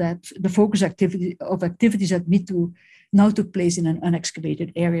possible that the focus of activities at Mitrou now took place in an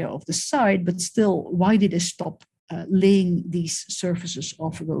unexcavated area of the site, but still, why did they stop laying these surfaces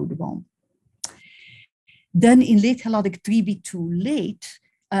off Road 1? Then in late Helladic 3B2 late,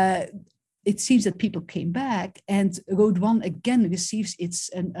 it seems that people came back, and Road 1 again receives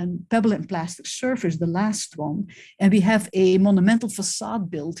its pebble and plaster surface, the last one, and we have a monumental facade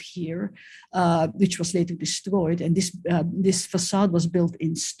built here, which was later destroyed, and this facade was built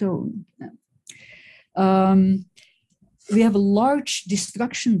in stone. We have a large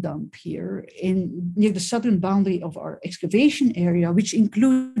destruction dump here near the southern boundary of our excavation area, which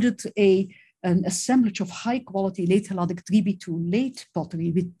included an assemblage of high-quality late Helladic 3B2 late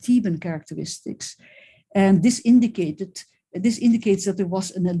pottery with Theban characteristics. And this indicates that there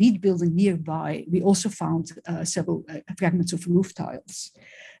was an elite building nearby. We also found several fragments of roof tiles.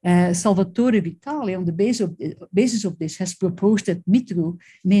 Salvatore Vitale, on the basis of this, has proposed that Mitrou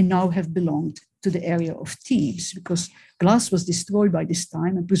may now have belonged to the area of Thebes, because glass was destroyed by this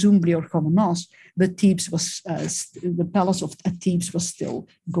time, and presumably Orchomenos, but Thebes was the palace at Thebes was still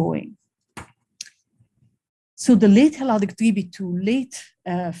going. So the late Helladic 3B2 late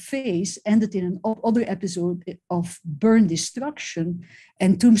phase ended in another episode of burn destruction,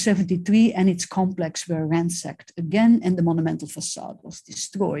 and Tomb 73 and its complex were ransacked again, and the monumental facade was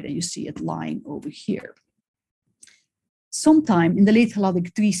destroyed, and you see it lying over here. Sometime in the late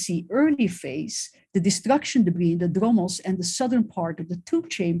Helladic 3C early phase, the destruction debris in the dromos and the southern part of the tomb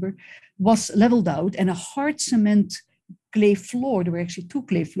chamber was leveled out, and a hard cement clay floor, there were actually two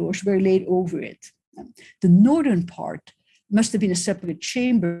clay floors, were laid over it. The northern part must have been a separate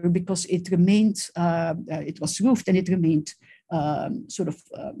chamber because it remained, it was roofed and it remained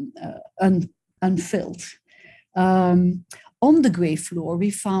unfilled. On the grey floor,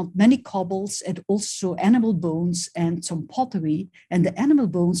 we found many cobbles and also animal bones and some pottery. And the animal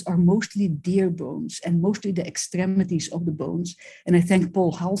bones are mostly deer bones and mostly the extremities of the bones. And I thank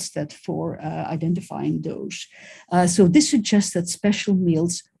Paul Halstead for identifying those. So this suggests that special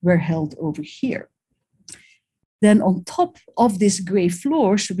meals were held over here. Then on top of these grey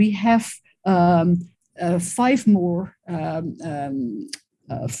floors, we have 5 more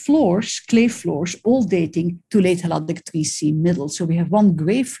floors, clay floors, all dating to late Helladic 3C middle. So we have one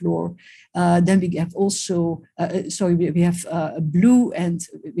grey floor, then we have also, we have a blue, and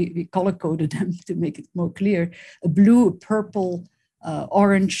we color-coded them to make it more clear, a blue, purple,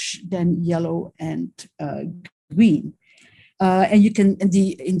 orange, then yellow, and green. And you can, in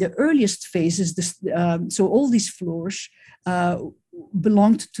the earliest phases, so all these floors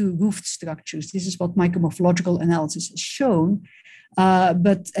belonged to roofed structures. This is what micromorphological analysis has shown.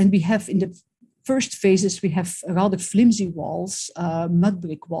 And we have in the first phases, we have rather flimsy walls, mud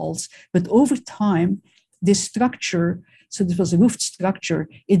brick walls, but over time, this structure, so this was a roofed structure,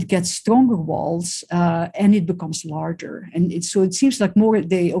 it gets stronger walls and it becomes larger. And so it seems like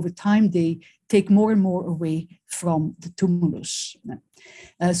over time, they take more and more away from the tumulus.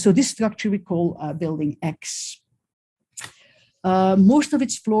 So this structure we call Building X. Most of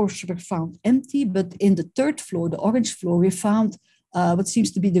its floors were found empty, but in the third floor, the orange floor, we found what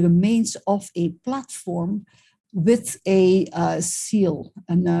seems to be the remains of a platform with a seal,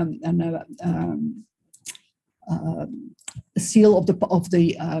 a seal of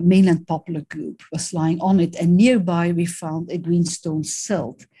the mainland poplar group was lying on it, and nearby we found a greenstone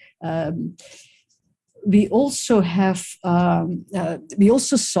celt. We also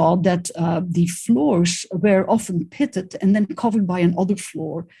saw that the floors were often pitted and then covered by another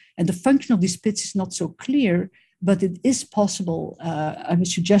floor, and the function of these pits is not so clear. But it is possible, I would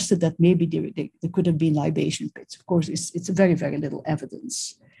suggested that maybe there could have been libation pits. Of course, it's very, very little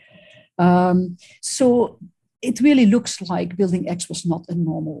evidence. So it really looks like Building X was not a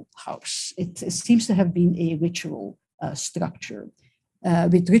normal house. It seems to have been a ritual structure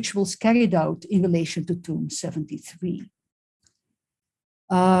with rituals carried out in relation to Tomb 73.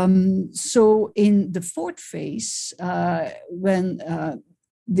 So in the fourth phase, when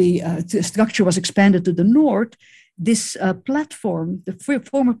the structure was expanded to the north, this platform, the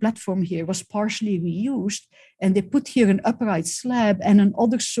former platform here, was partially reused, and they put here an upright slab and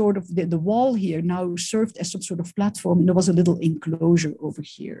another sort of, the wall here now served as some sort of platform, and there was a little enclosure over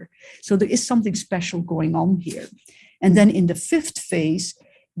here. So there is something special going on here. And then in the fifth phase,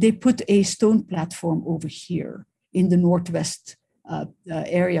 they put a stone platform over here in the northwest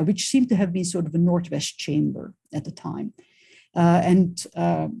area, which seemed to have been sort of a northwest chamber at the time. And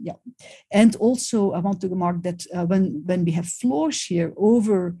also I want to remark that when we have floors here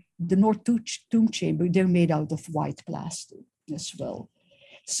over the north tomb chamber, they're made out of white plaster as well.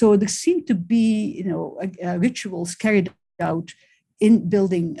 So there seem to be, rituals carried out in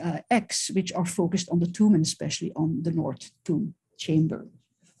Building X, which are focused on the tomb and especially on the north tomb chamber.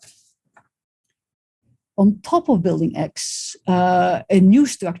 On top of Building X, a new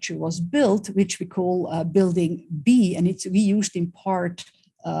structure was built, which we call Building B, and it's reused in part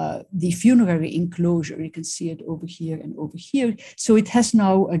the funerary enclosure. You can see it over here and over here. So it has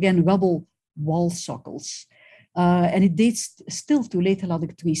now, again, rubble wall sockles, and it dates still to late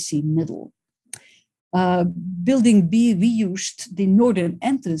Helladic 3C middle. Building B reused the northern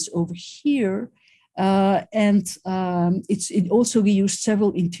entrance over here, and it also reused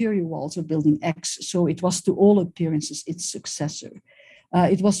several interior walls of Building X, so it was to all appearances its successor.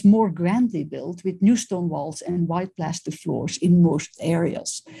 It was more grandly built with new stone walls and white plaster floors in most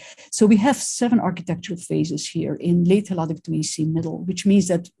areas. So we have 7 architectural phases here in late Helladic 3C middle, which means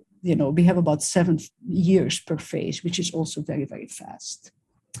that we have about 7 years per phase, which is also very, very fast.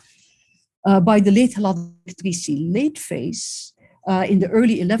 By the late Helladic 3C late phase, in the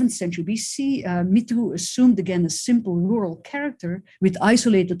early 11th century BC, Mitrou assumed again a simple rural character with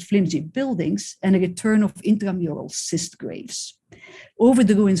isolated flimsy buildings and a return of intramural cist graves. Over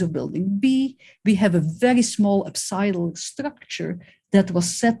the ruins of Building B, we have a very small apsidal structure that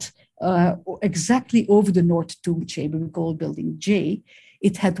was set exactly over the north tomb chamber, we call Building J.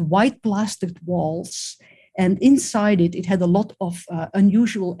 It had white plastered walls, and inside it had a lot of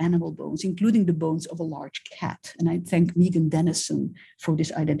unusual animal bones, including the bones of a large cat. And I thank Megan Dennison for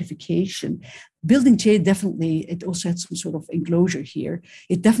this identification. Building J definitely, it also had some sort of enclosure here.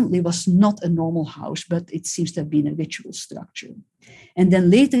 It definitely was not a normal house, but it seems to have been a ritual structure. And then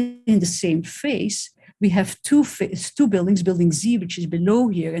later in the same phase, we have two buildings, Building Z, which is below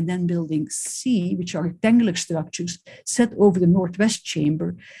here, and then Building C, which are rectangular structures set over the northwest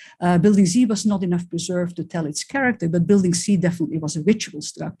chamber. Building Z was not enough preserved to tell its character, but Building C definitely was a ritual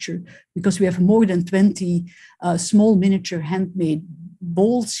structure because we have more than 20 small miniature handmade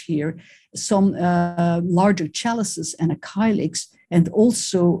bowls here, some larger chalices and a kylix, and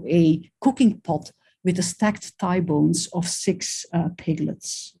also a cooking pot with the stacked thigh bones of 6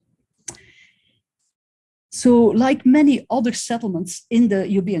 piglets. So like many other settlements in the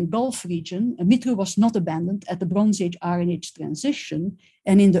Euboean Gulf region, Mitrou was not abandoned at the Bronze Age Iron Age transition.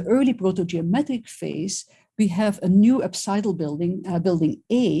 And in the early proto-geometric phase, we have a new apsidal building, Building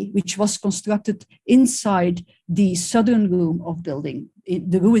A, which was constructed inside the southern room of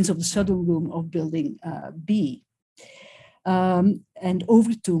the ruins of the southern room of Building B, and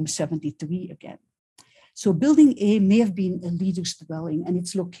over Tomb 73 again. So Building A may have been a leader's dwelling, and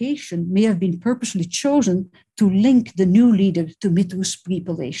its location may have been purposely chosen to link the new leader to Mitrou's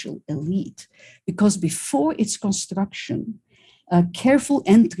pre-palatial elite. Because before its construction, A careful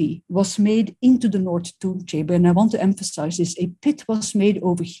entry was made into the north tomb chamber. And I want to emphasize this, a pit was made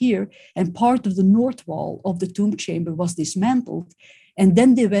over here and part of the north wall of the tomb chamber was dismantled. And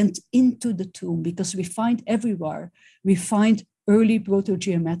then they went into the tomb because we find everywhere, we find early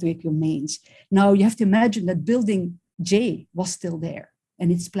proto-geometric remains. Now you have to imagine that building J was still there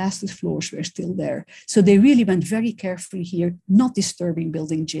and its plastered floors were still there. So they really went very carefully here, not disturbing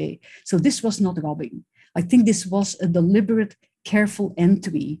building J. So this was not robbing. I think this was a deliberate, careful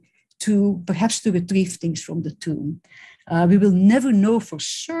entry to perhaps to retrieve things from the tomb. We will never know for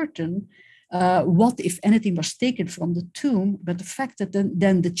certain what, if anything, was taken from the tomb, but the fact that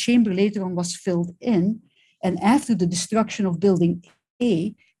then the chamber later on was filled in, and after the destruction of building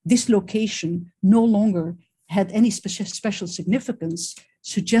A, this location no longer had any special significance,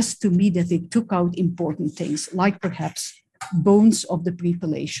 suggests to me that they took out important things, like perhaps bones of the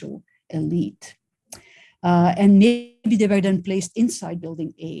pre-palatial elite. And maybe they were then placed inside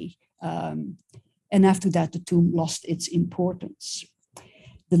building A. And after that, the tomb lost its importance.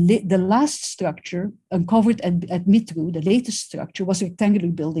 The last structure uncovered at Mitrou, the latest structure, was rectangular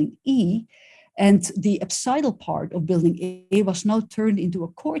building E. And the apsidal part of building A was now turned into a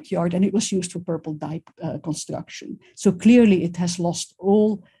courtyard and it was used for purple dye construction. So clearly it has lost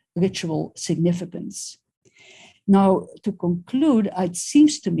all ritual significance. Now, to conclude, it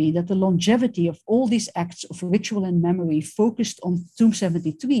seems to me that the longevity of all these acts of ritual and memory focused on Tomb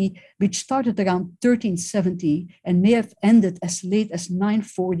 73, which started around 1370 and may have ended as late as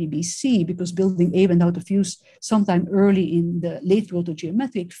 940 BC, because building A went out of use sometime early in the late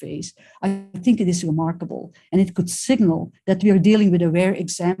proto-geometric phase, I think it is remarkable. And it could signal that we are dealing with a rare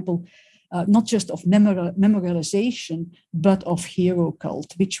example not just of memorialization, but of hero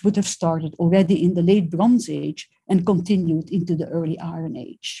cult, which would have started already in the late Bronze Age and continued into the early Iron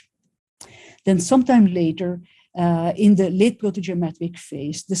Age. Then sometime later, in the late proto-geometric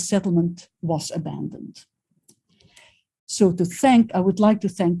phase, the settlement was abandoned. So I would like to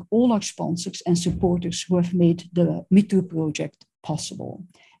thank all our sponsors and supporters who have made the Mitrou project possible.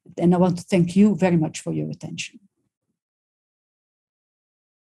 And I want to thank you very much for your attention.